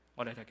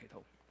我哋一齊祈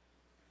禱。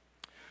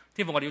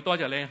天父，我哋要多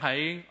謝你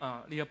喺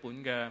呢一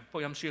本嘅福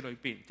音書裏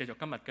邊，藉着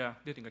今日嘅呢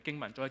段嘅經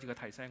文，再一次嘅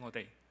提醒我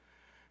哋，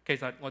其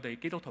實我哋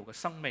基督徒嘅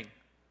生命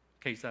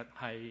其實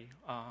係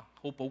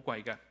好寶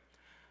貴嘅。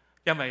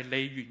因為你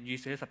願意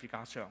寫喺十字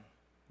架上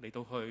嚟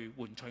到去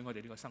換取我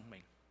哋呢個生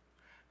命，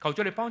求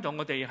主你幫助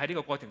我哋喺呢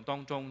個過程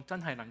當中，真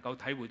係能夠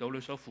體會到你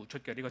所付出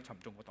嘅呢個沉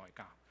重嘅代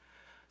價，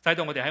使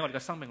到我哋喺我哋嘅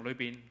生命裏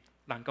邊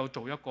能夠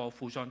做一個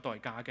付上代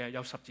價嘅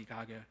有十字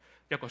架嘅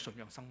一個信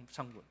仰生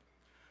活，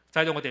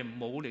使到我哋唔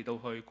好嚟到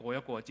去過一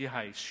個只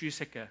係舒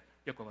適嘅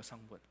一個嘅生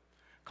活。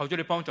求主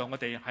你幫助我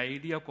哋喺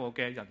呢一個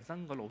嘅人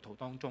生嘅路途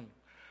當中，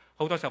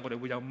好多時候我哋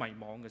會有迷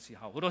惘嘅時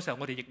候，好多時候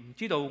我哋亦唔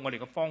知道我哋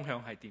嘅方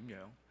向係點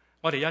樣。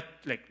我哋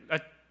一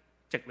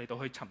直嚟到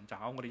去尋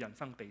找我哋人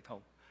生地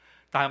圖，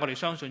但係我哋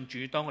相信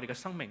主，當我哋嘅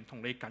生命同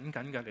你緊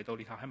緊嘅嚟到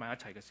聯合喺埋一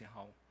齊嘅時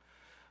候，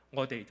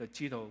我哋就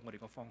知道我哋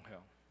個方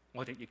向，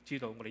我哋亦知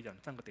道我哋人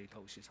生嘅地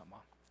圖是什麼。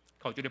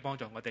求主你幫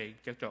助我哋，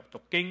藉着讀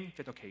經，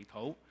藉着祈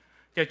禱，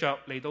藉着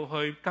嚟到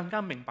去更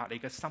加明白你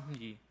嘅心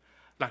意，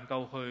能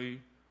夠去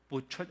活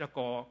出一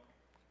個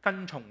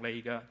跟從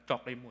你嘅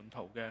作你門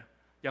徒嘅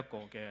一個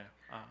嘅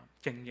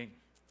精英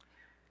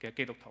嘅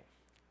基督徒。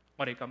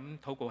我哋咁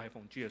禱告係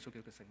奉主耶穌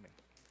基督嘅聖名，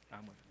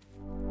阿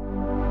門。